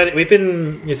been fighting.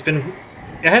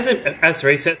 It hasn't, as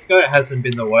resets go, it hasn't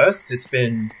been the worst. It's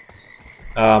been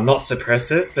not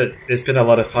suppressive, but there's been a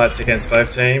lot of fights against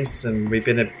both teams, and we've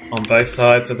been on both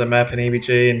sides of the map in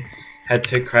EBG and had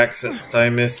 2 cracks at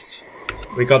Stone Mist.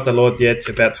 We got the Lord Yed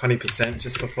to about 20%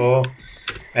 just before,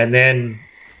 and then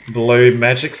blue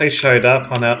magically showed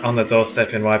up on the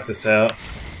doorstep and wiped us out.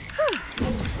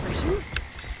 That's refreshing.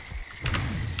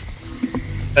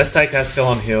 Let's take Haskell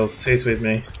on heals. Who's with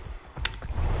me?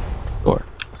 Sure.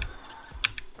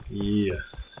 Yeah.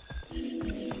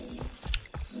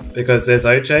 Because there's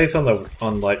OJs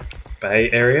on like Bay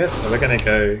area, so we're gonna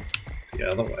go the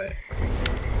other way.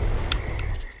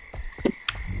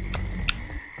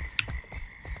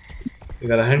 We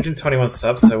got 121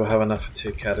 subs, so we'll have enough for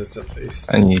 2 Catas at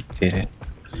least. And you did it.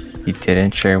 You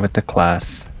didn't share with the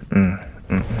class.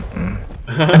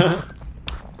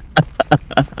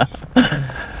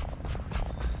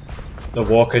 The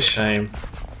walk of shame.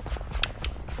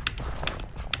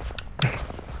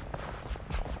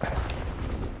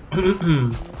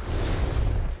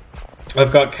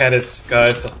 I've got Catas,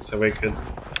 guys, so we're good.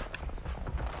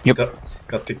 Yep.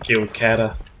 Got the guild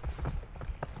Cata.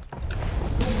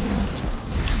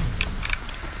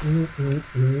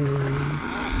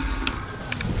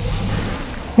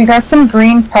 We got some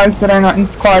green pugs that are not in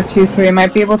squad too, so we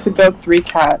might be able to build 3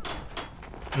 cats.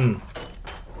 3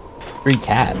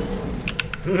 cats.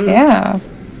 Yeah.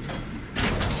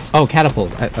 Oh,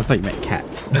 catapults. I thought you meant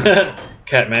cats.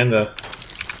 Catmanda.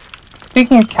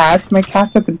 Speaking of cats, my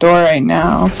cat's at the door right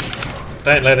now.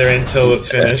 Don't let her in till it's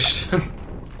finished.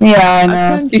 Yeah, I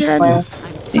know. Attention.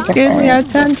 Give me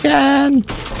attention.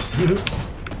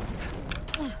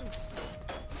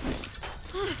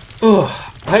 Oh,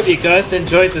 I hope you guys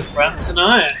enjoyed this run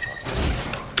tonight.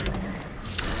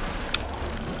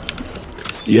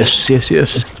 Yes.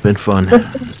 It's been fun. This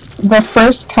is the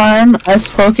first time I've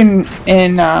spoken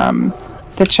in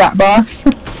the chat box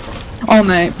all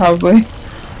night, probably.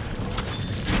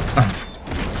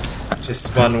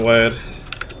 Just one word.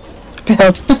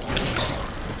 Build.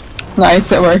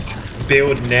 Nice, it worked.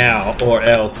 Build now or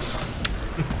else.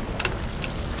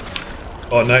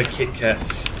 Or no Kit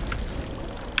Kats.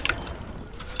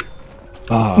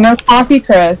 No coffee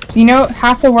crisps. You know,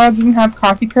 half the world doesn't have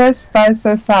coffee crisps? That is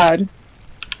so sad.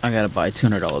 I gotta buy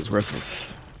 $200 worth of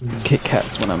Kit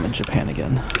Kats when I'm in Japan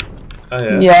again. Oh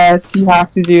yeah. Yes, you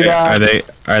have to do that.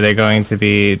 Are they going to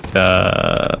be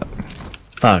the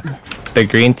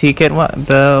green ticket one?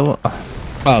 Oh,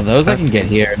 those I can get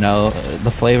here. No, the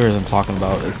flavors I'm talking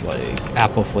about is like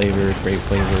apple flavor, grape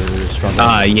flavor,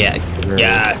 strawberry. Yeah. flavor,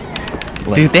 Yes.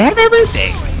 like, Dude, they have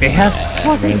everything. They have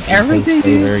fucking red everything.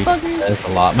 flavor. Dude. Fucking... There's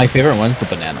a lot. My favorite one's the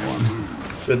banana one.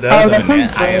 So Oh, that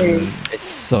sounds great. It's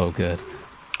so good.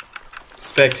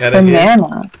 Spec Cata here.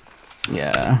 Banana.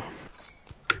 Yeah.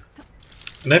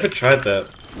 Never tried that.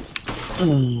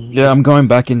 Yeah, I'm going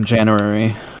back in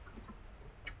January.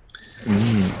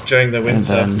 During the And winter.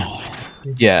 then,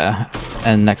 yeah,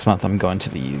 and next month I'm going to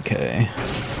the UK.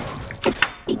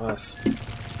 Nice.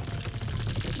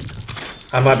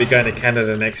 I might be going to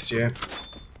Canada next year.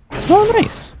 Oh,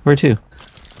 nice. Where to?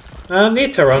 Near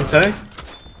Toronto.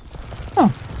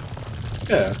 Oh.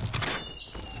 Yeah.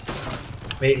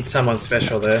 Meeting someone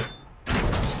special there.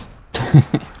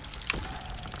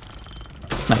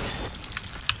 Nice.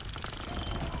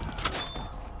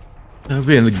 That'll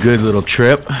be a good little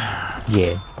trip.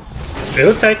 Yeah.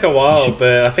 It'll take a while,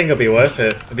 but I think it'll be worth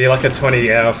it. It'll be like a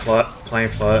 20-hour plane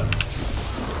flight.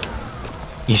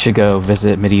 You should go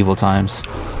visit medieval times.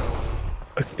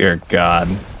 Dear God.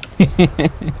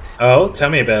 Oh, tell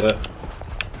me about it.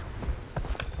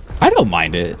 I don't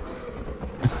mind it.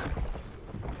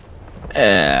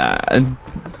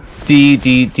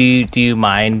 Do you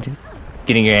mind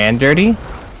getting your hand dirty?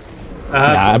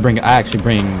 Yeah, I actually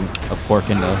bring a fork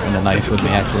and a knife with me.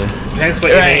 Actually, Depends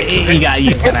what you need. You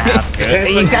gotta have to. Depends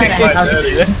You what gotta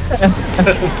you have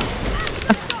need.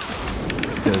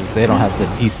 because they don't have the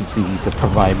decency to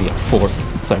provide me a fork,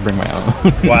 so I bring my own.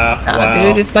 Wow, wow.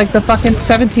 Dude, it's like the fucking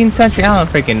 17th century. I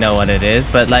don't freaking know what it is,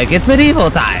 but like it's medieval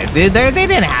times, dude. They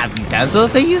didn't have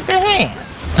utensils; they used their hands.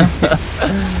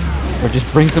 Or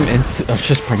just bring some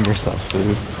just bring yourself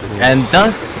food. And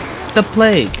thus the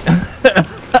plague.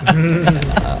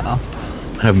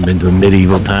 Haven't been to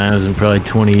medieval times in probably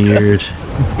 20 years.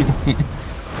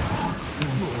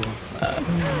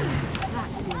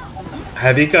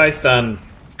 Have you guys done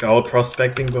gold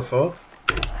prospecting before?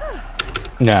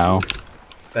 No.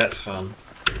 That's fun.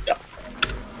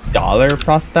 Dollar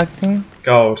prospecting?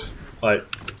 Gold, like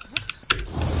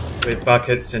with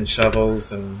buckets and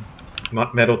shovels and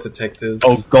metal detectors.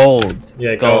 Oh, gold.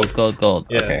 Yeah, gold.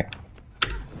 Yeah. Okay.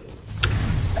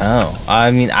 Oh,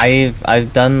 I mean,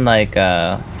 I've done like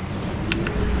I've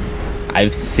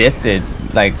sifted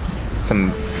like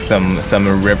some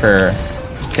river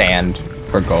sand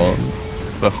for gold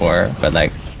before, but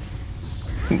like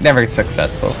never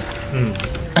successful.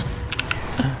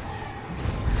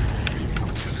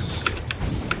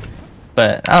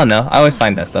 But I don't know. I always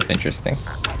find that stuff interesting.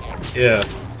 Yeah,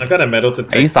 I've got a metal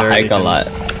detector. I used to and hike you a can- lot.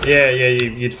 Yeah,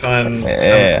 you'd find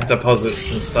Yeah. some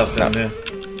deposits and stuff in there.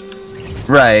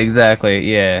 Right, exactly.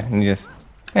 Yeah, and just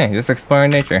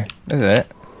exploring nature. That's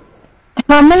it.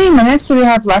 How many minutes do we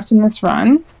have left in this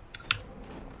run?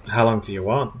 How long do you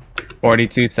want?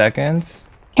 42 seconds.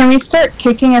 Can we start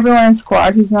kicking everyone in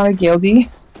squad who's not a guildie?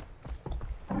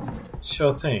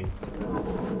 Sure thing.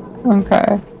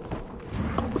 Okay.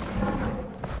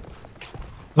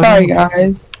 Sorry,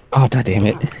 guys. Oh, god damn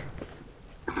it.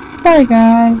 Sorry,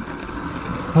 guys.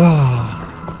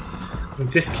 I'm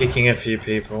just kicking a few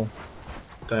people.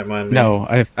 Don't mind me. No,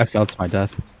 I fell to my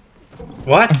death.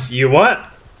 What? You what?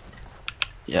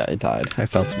 Yeah, I died. I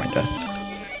fell to my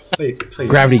death. Please.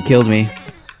 Gravity killed me.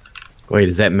 Wait,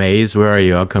 is that Maze? Where are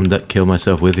you? I'll come kill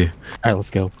myself with you. Alright, let's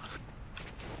go.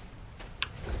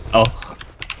 Oh,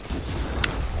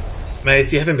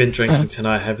 Mace, you haven't been drinking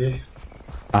tonight, have you?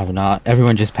 I'm not.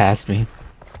 Everyone just passed me.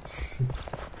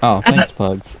 Oh, thanks,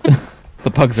 pugs.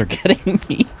 The pugs are getting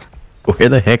me. Where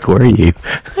the heck were you?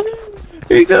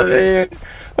 he's over here.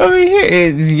 Over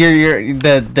here.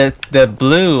 The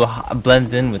blue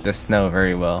blends in with the snow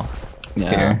very well.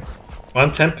 Yeah. Here.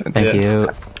 One temp. Thank you.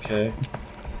 Okay.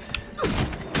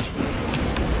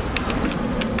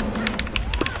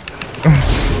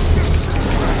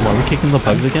 Why are we kicking the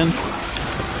pugs again?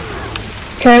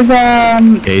 Cause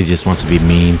Maze just wants to be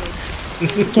mean.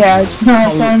 yeah, just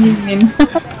not trying to be mean.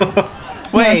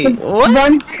 Wait,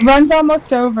 what? Run's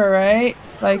almost over, right?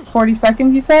 Like 40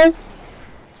 seconds, you said?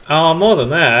 Oh, more than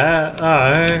that.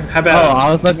 Oh, how Oh, about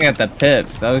I was looking at the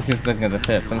pips. I was just looking at the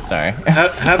pips. I'm sorry.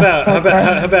 how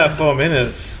about 4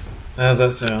 minutes? How's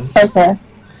that sound? Okay.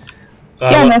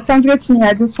 Yeah, that sounds good to me.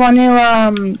 I just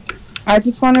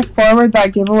want to forward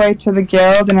that giveaway to the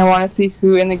guild, and I want to see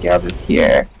who in the guild is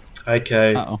here.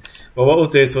 Okay. Uh-oh. Well, what we'll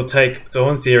do is we'll take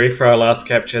Dawn Zeri for our last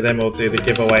capture, then we'll do the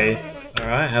giveaway.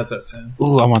 Alright, how's that sound?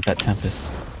 Ooh, I want that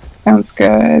Tempest. Sounds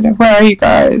good. Where are you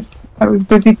guys? I was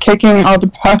busy kicking all the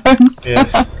pugs.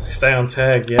 Yes, stay on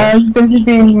tag, I yeah. was busy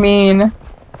being mean.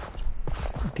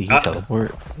 Do you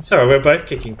teleport? Sorry, we're both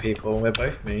kicking people. We're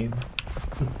both mean.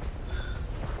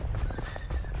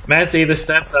 Mazzy, the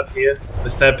stab's up here. The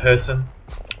stab person.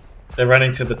 They're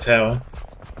running to the tower.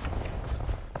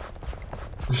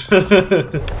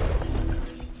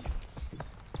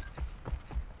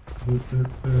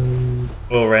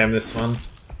 We'll ram this one.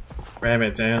 Ram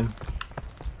it down.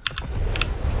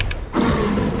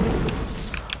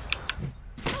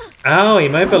 Ow, he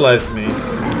immobilized me.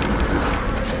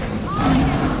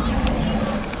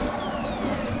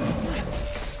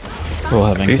 We'll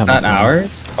have These incoming not soon.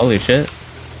 ours? Holy shit.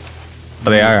 Oh,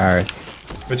 they are ours.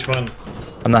 Which one?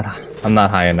 I'm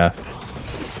not high enough.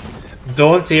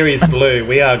 Dawn Series blue.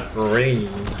 We are green.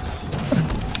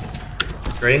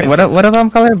 Green. What if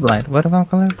I'm colorblind? What if I'm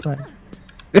colorblind?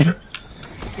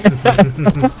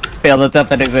 Failed it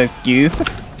up as an excuse.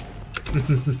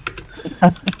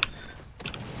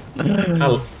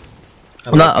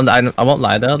 I won't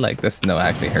lie though, like the snow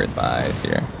actually hurts my eyes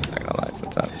here. I'm not gonna lie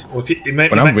sometimes. Well,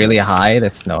 When I'm really high, the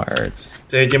snow hurts.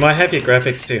 Dude, you might have your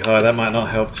graphics too high. That might not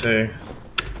help too.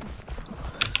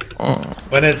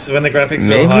 When the graphics are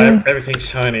Maybe? high, everything's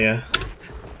shinier.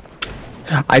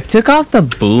 I took off the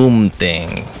boom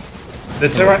thing. The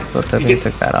terrain. So I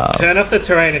took that off. Turn off the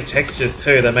terrain and textures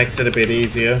too. That makes it a bit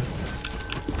easier.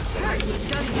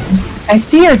 I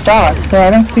see your dots, but I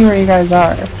don't see where you guys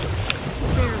are.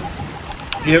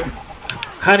 You,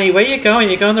 honey, where you going?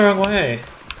 You're going the wrong way.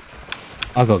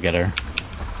 I'll go get her.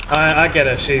 I get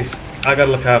it. I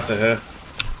gotta look after her.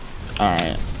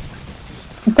 Alright.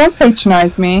 Don't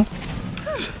patronize me.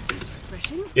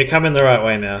 You're coming the right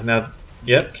way now. Now,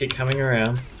 yep, keep coming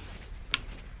around.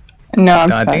 No, I'm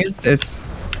No, I think stuck. it's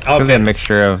really a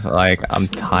mixture of like I'm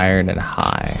tired and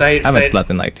high. I haven't slept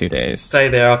in like 2 days. Stay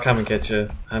there. I'll come and get you,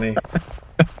 honey.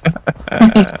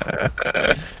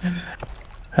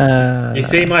 You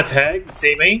see my tag? You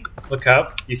see me? Look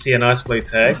up. You see a nice blue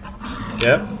tag?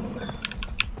 Yep.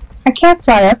 I can't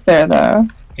fly up there though.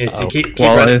 Yes, you keep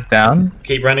Wall is down.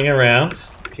 Keep running around.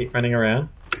 Keep running around.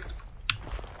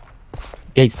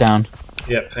 Gates down.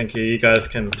 Yep, thank you. You guys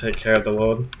can take care of the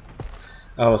Lord.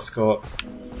 Oh, escort.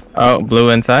 Oh, blue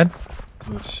inside.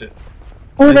 Oh, shit.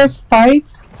 Oh, there's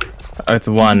fights? Oh, it's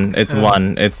one. It's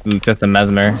one. It's just a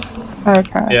mesmer.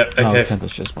 Okay. Yep, Oh, okay.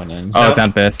 Tempest just went in. Oh,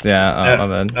 Tempest. Yeah. Oh,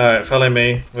 my bad. Alright, follow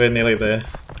me. We're nearly there.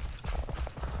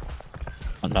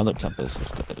 Another Tempest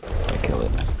is dead. I kill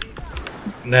it.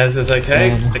 Naz is okay.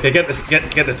 Dead. Okay, get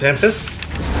the Tempest.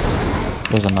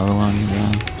 There's another one.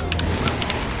 Yeah.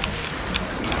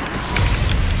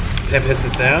 Tempest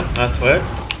is down. Nice work.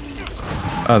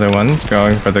 Other one's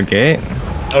going for the gate.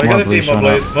 Oh, we got a few more showing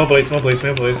blues. up. More blues, more blues,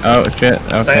 more blues. Oh shit,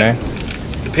 okay.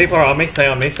 The people are on me, stay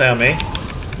on me, stay on me.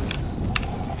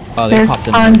 Oh, they There's popped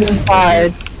in. tons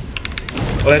inside.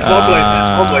 Well, there's more blues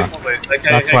now. More blues, more blues. Okay,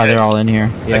 That's okay, why okay. they're all in here.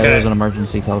 Yeah, Okay. there's an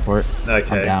emergency teleport.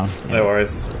 Okay. I'm down. No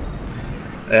worries.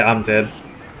 Yeah, I'm dead.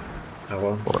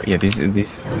 Oh well. Yeah, these I'm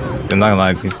not gonna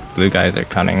lie, these blue guys are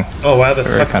cunning. Oh wow, there's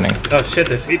Very fucking... cunning. Oh shit,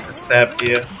 there's heaps of stab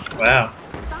here. Wow.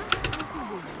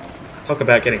 Talk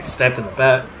about getting stabbed in the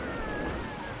back.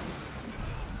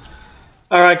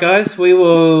 Alright guys, we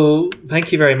will...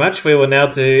 Thank you very much. We will now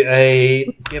do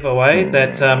a giveaway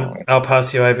that I'll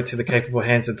pass you over to the capable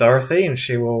hands of Dorothy and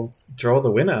she will draw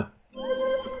the winner.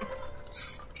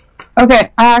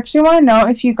 Okay, I actually want to know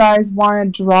if you guys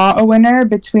want to draw a winner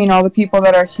between all the people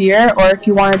that are here, or if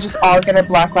you want to just all get a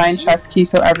Black Lion chest key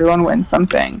so everyone wins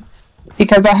something.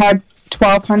 Because I had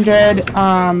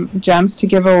 1,200 gems to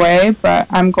give away, but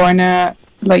I'm going to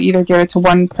like either give it to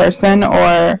one person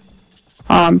or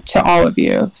to all of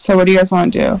you. So what do you guys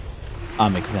want to do?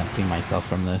 I'm exempting myself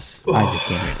from this. I just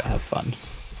came here to have fun.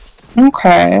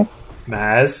 Okay.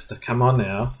 Maz, come on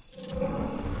now.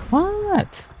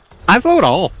 What? I vote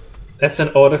all. That's an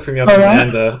order from your Oh, yeah?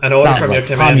 commander. An order Sounds from like your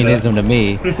commander. communism to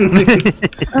me.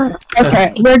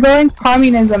 Okay, we're going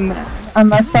communism then,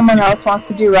 unless someone else wants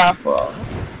to do raffle.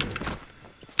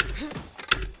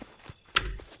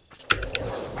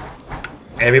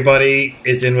 Everybody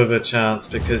is in with a chance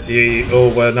because you all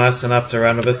were nice enough to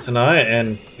run with us tonight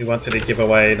and we wanted to give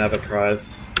away another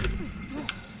prize.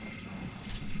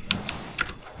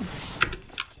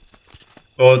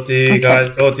 Or do you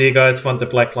guys want the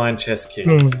Black Lion chest key?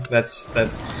 That's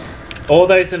all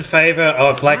those in favour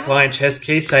of Black Lion chest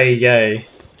key say yay.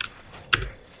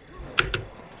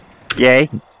 Yay.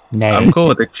 Nay. I'm cool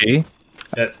with the key.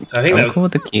 So I think that I'm was cool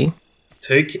with the key.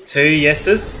 two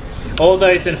yeses. All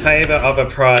those in favour of a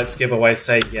prize giveaway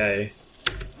say yay.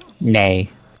 Nay.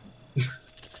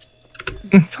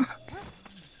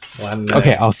 One nay.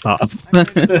 Okay, I'll stop.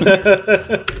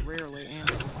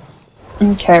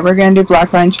 Okay, we're gonna do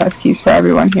Black Lion chest keys for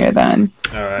everyone here then.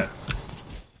 Alright.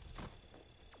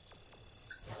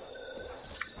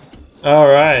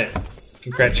 Alright.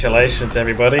 Congratulations,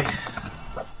 everybody.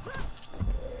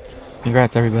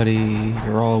 Congrats, everybody.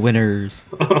 You're all winners.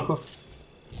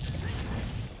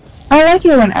 I like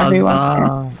it when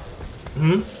everyone.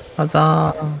 Hmm?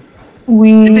 Huzzah. We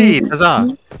Indeed,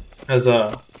 huzzah.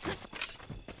 Huzzah.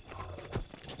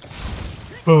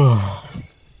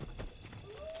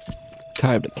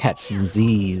 Time to catch some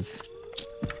Z's.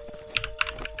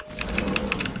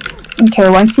 Okay,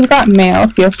 once you've got mail,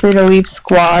 feel free to leave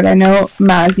squad. I know,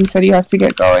 Maz, you said you have to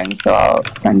get going, so I'll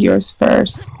send yours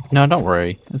first. No, don't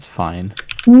worry. It's fine.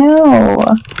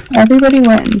 No, everybody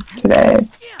wins today.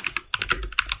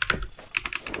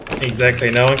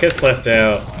 Exactly, no one gets left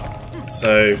out.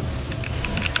 So...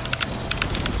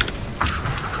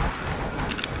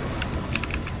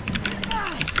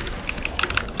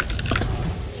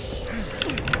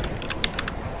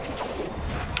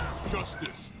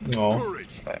 Oh.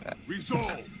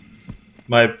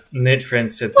 My net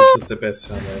friend said this is the best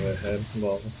fun I've ever had.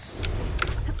 Lol.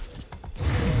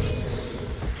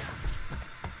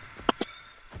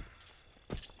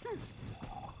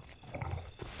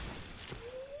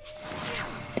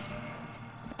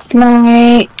 Good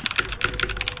night.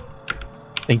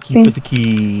 Thank you for the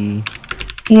key.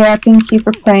 Yeah, thank you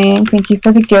for playing. Thank you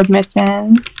for the guild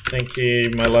mission. Thank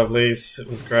you, my lovelies. It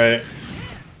was great.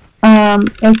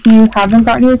 If you haven't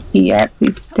gotten your key yet,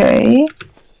 please stay.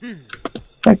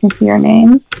 So I can see your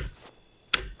name.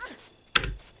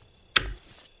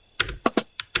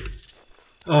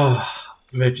 Oh,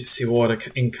 emergency water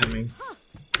incoming.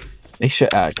 They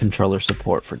should add controller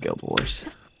support for Guild Wars.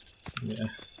 Yeah.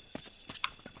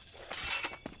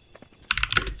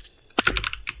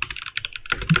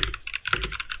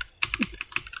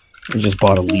 I just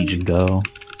bought a Legion Go.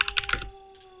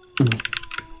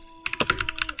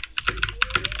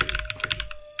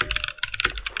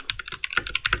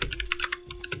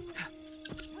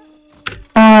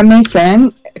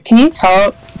 Mason, can you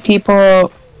tell people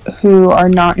who are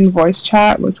not in voice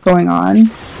chat what's going on,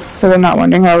 so they're not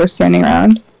wondering how we're standing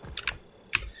around?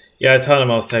 Yeah, I told him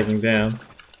I was taking down.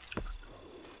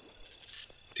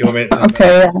 Do you want me to tell him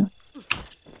Okay, about,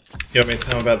 you want me to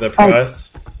tell him about the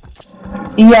prize?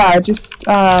 yeah, just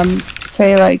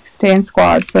say like stay in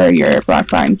squad for your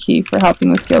Black Lion key for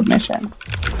helping with guild missions.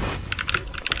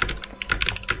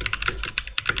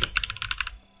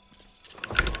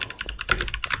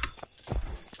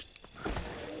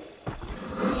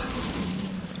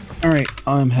 Alright,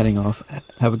 I'm heading off.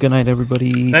 Have a good night,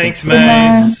 everybody. Thanks, Good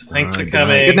night. Mace. Thanks for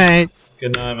coming. Good night.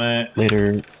 Good night, mate.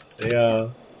 Later. See ya.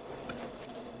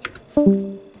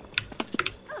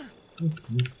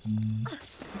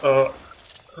 Oh.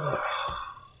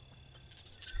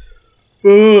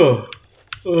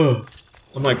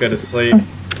 I might go to sleep.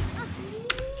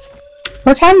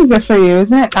 What time is it for you?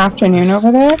 Isn't it afternoon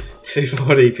over there?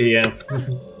 2:40 p.m.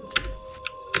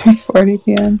 3:40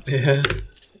 p.m. Yeah.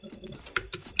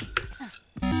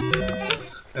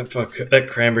 That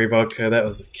cranberry vodka, that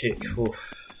was a kick.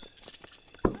 Oof.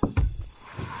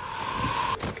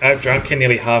 I've drunk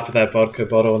nearly half of that vodka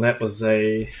bottle, and that was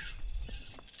a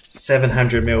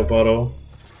 700ml bottle.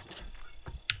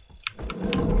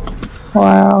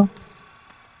 Wow.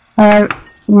 I have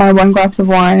my one glass of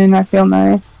wine and I feel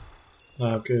nice.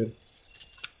 Oh, good.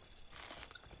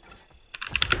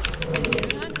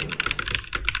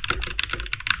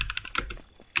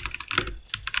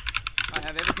 I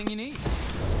have everything you need.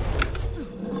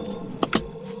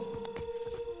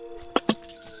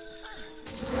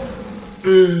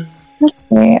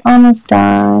 Okay, almost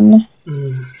done.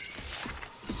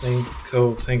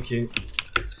 Cool, thank you.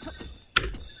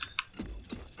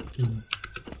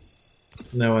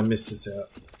 No one misses out.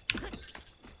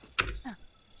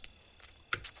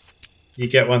 You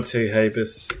get one too,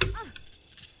 Habus.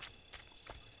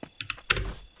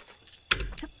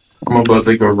 I'm about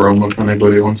to go roam if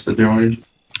anybody wants to join.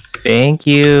 Thank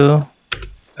you.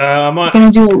 I might.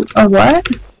 Gonna do a what?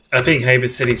 I think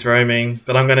Habus said he's roaming,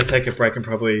 but I'm going to take a break and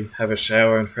probably have a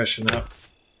shower and freshen up.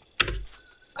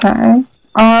 Okay.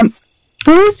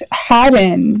 Who's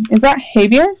Haddon? Is that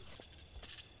Habeas?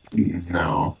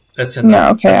 No. That's a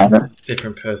No, okay. that's a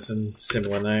different person,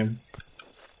 similar name.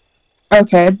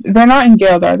 Okay, they're not in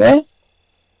guild, are they?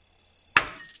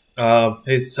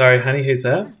 Who's sorry, honey? Who's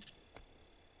that?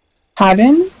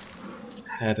 Haddon?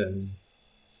 Haddon.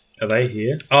 Are they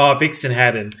here? Oh, Vix and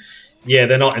Haddon. Yeah,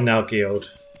 they're not in our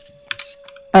guild.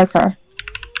 Okay.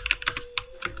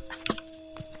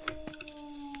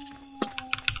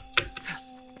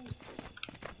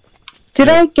 Did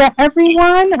I get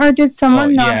everyone, or did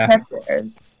someone not yeah. get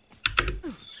theirs?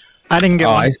 I didn't get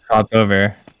Oh, one. I swapped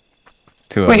over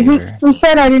to Wait, over. who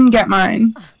said I didn't get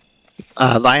mine?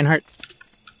 Lionheart.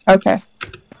 Okay.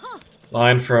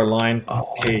 Line for a line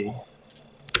key.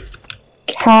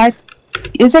 Cat.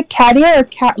 Is it Katia or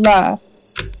Catla?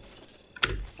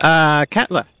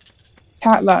 Catla.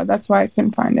 Catla, that's why I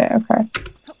couldn't find it. Okay.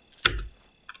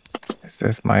 Is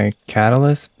this my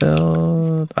catalyst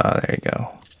build? Oh, there you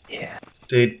go. Yeah.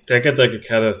 Dude, Dagger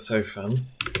Cata is so fun.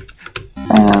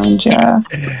 And yeah.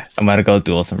 I'm gonna go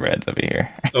duel some reds over here.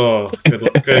 Oh, good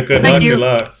luck, good Thank luck, you. good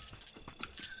luck.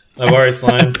 No worries,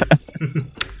 Line.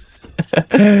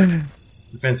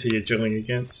 Depends who you're drilling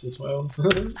against as well.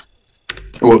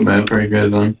 What map are you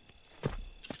guys on?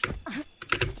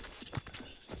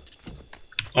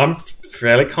 I'm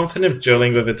fairly confident of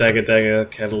dueling with a Dagger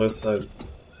Catalyst, so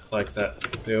I like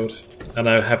that build. And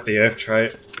I have the Earth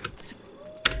trait.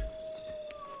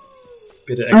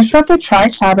 Bit of I extra. still have to try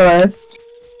Catalyst.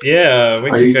 Yeah,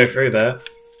 we can go through that.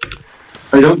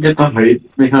 I don't get the hype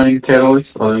behind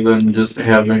Catalyst other than just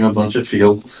having a bunch of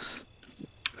fields.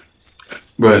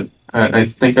 But I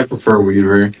think I prefer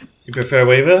Weaver. You prefer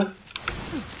Weaver?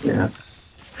 Yeah.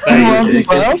 It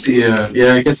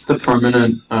It gets the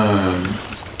permanent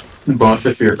buff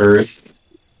if you're Earth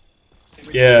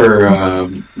Yeah. for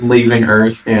leaving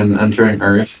Earth and entering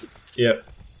Earth. Yep.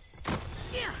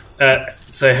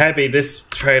 So Happy, this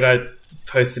trait I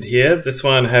posted here, this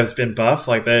one has been buffed.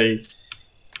 Like they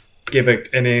give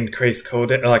an increased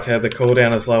cooldown, like the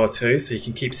cooldown is lower too, so you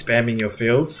can keep spamming your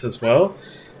fields as well.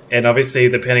 And obviously,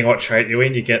 depending what trait you're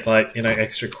in, you get like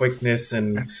extra quickness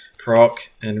and proc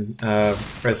and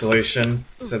resolution.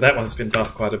 So that one's been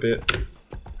buffed quite a bit.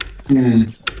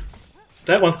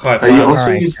 That one's quite fun. I also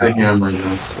Alright, use the hammer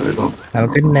though, so I don't. Have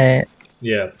a good night.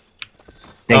 Yeah.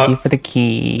 Thank you for the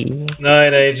key.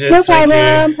 Night, Aegis. No Thank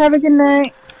problem. you. Have a good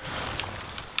night.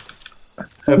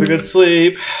 Have a good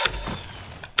sleep.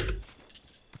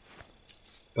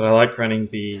 But I like running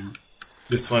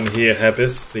this one here,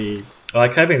 Habis. I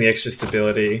like having the extra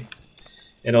stability,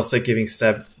 and also giving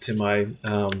stab to my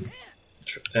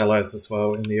allies as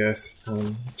well in the Earth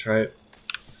trait.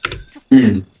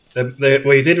 We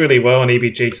did really well on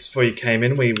EBG just before you came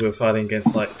in. We were fighting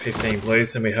against like 15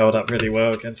 blues, and we held up really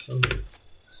well against them.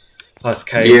 Plus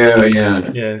K.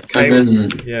 Yeah. K. I'm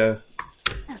in Yeah.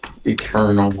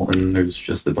 Eternal, and there's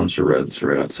just a bunch of reds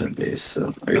right outside base.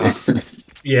 So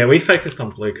Yeah, we focused on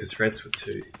blue because reds were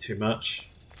too much.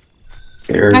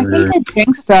 I think it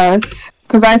jinxed us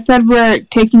because I said we're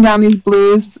taking down these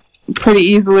blues pretty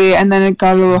easily, and then it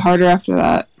got a little harder after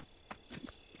that.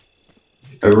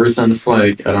 Ever since,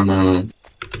 like, I don't know,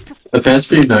 the past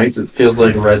few nights, it feels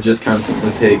like red just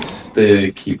constantly takes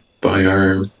the keep by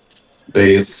our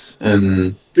base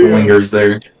and lingers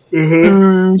there.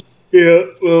 Yeah,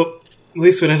 well, at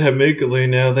least we don't have Moogaloo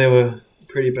now. They were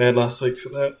pretty bad last week for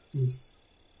that.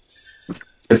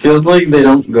 It feels like they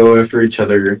don't go after each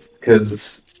other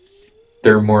because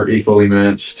they're more equally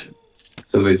matched,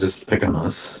 so they just pick on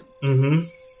us.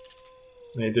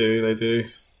 They do.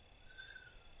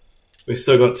 We've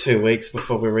still got 2 weeks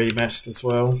before we're rematched as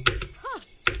well.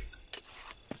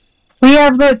 We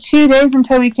have about 2 days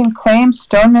until we can claim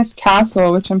Stone Mist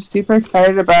Castle, which I'm super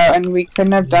excited about, and we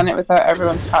couldn't have done it without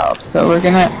everyone's help. So we're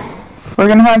gonna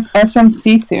have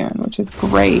SMC soon, which is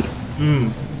great.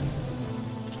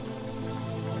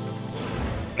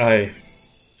 Aye.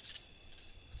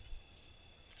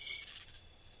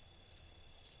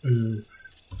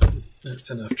 That's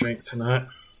enough drinks tonight.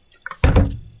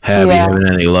 Have you having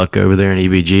any luck over there in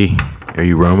EBG? Are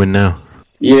you roaming now?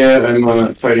 Yeah,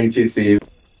 I'm fighting two thieves.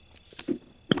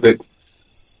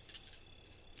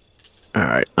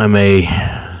 Alright, I may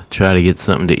try to get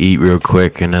something to eat real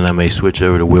quick, and then I may switch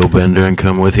over to Willbender and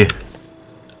come with you.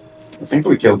 I think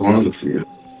we killed one of the thieves.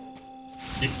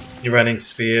 You're running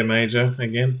Sphere Major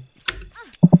again?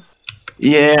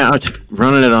 Yeah, I'm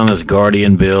running it on this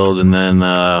Guardian build, and then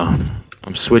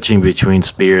I'm switching between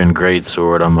Spear and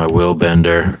Greatsword on my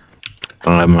Willbender.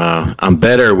 I'm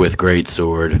better with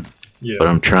Greatsword, but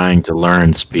I'm trying to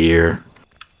learn Spear.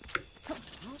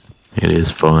 It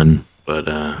is fun, but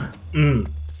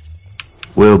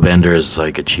Willbender is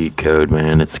like a cheat code,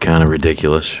 man. It's kind of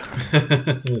ridiculous.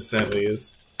 It sadly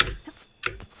is.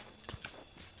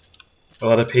 A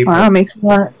lot of people. Wow, makes me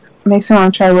want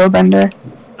to try Willbender.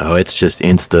 Oh, it's just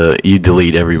insta. You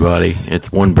delete everybody.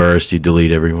 It's one burst. You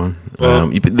delete everyone. Well,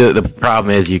 The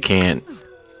problem is you can't.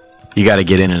 You got to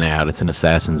get in and out. It's an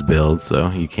assassin's build,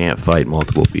 so you can't fight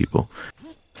multiple people.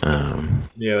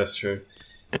 Yeah, that's true.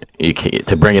 You can't,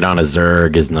 to bring it on a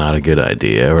Zerg is not a good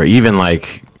idea, or even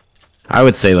like, I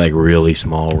would say like really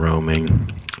small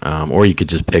roaming, or you could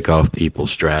just pick off people,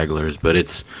 stragglers. But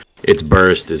its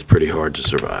burst is pretty hard to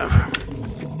survive.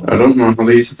 I don't know how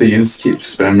these thieves keep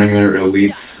spamming their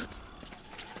elites.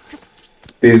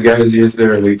 These guys use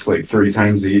their elites like 3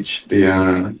 times each.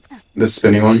 The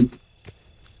spinny one.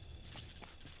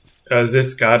 Is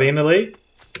this Guardian Elite?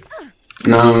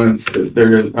 No,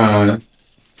 they're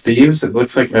thieves. It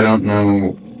looks like I don't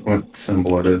know what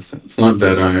symbol it is. It's not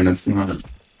Deadeye, and it's not.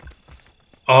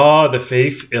 Oh, the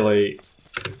Thief Elite.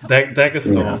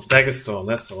 Daggerstorm. Yeah. Daggerstorm,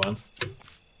 that's the one.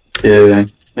 Yeah,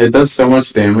 it does so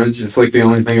much damage. It's like the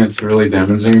only thing that's really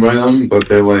damaging by them, but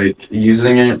they're like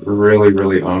using it really,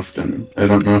 really often. I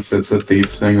don't know if that's a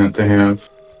thief thing that they have.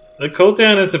 The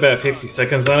cooldown is about 50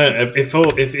 seconds on it.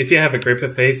 If you have a group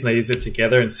of thieves and they use it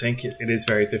together in sync, it is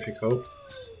very difficult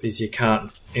because you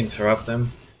can't interrupt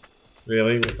them.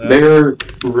 Really, with that. They're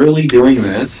really doing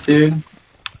this, dude.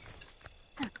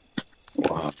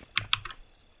 Wow.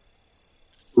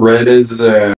 Red is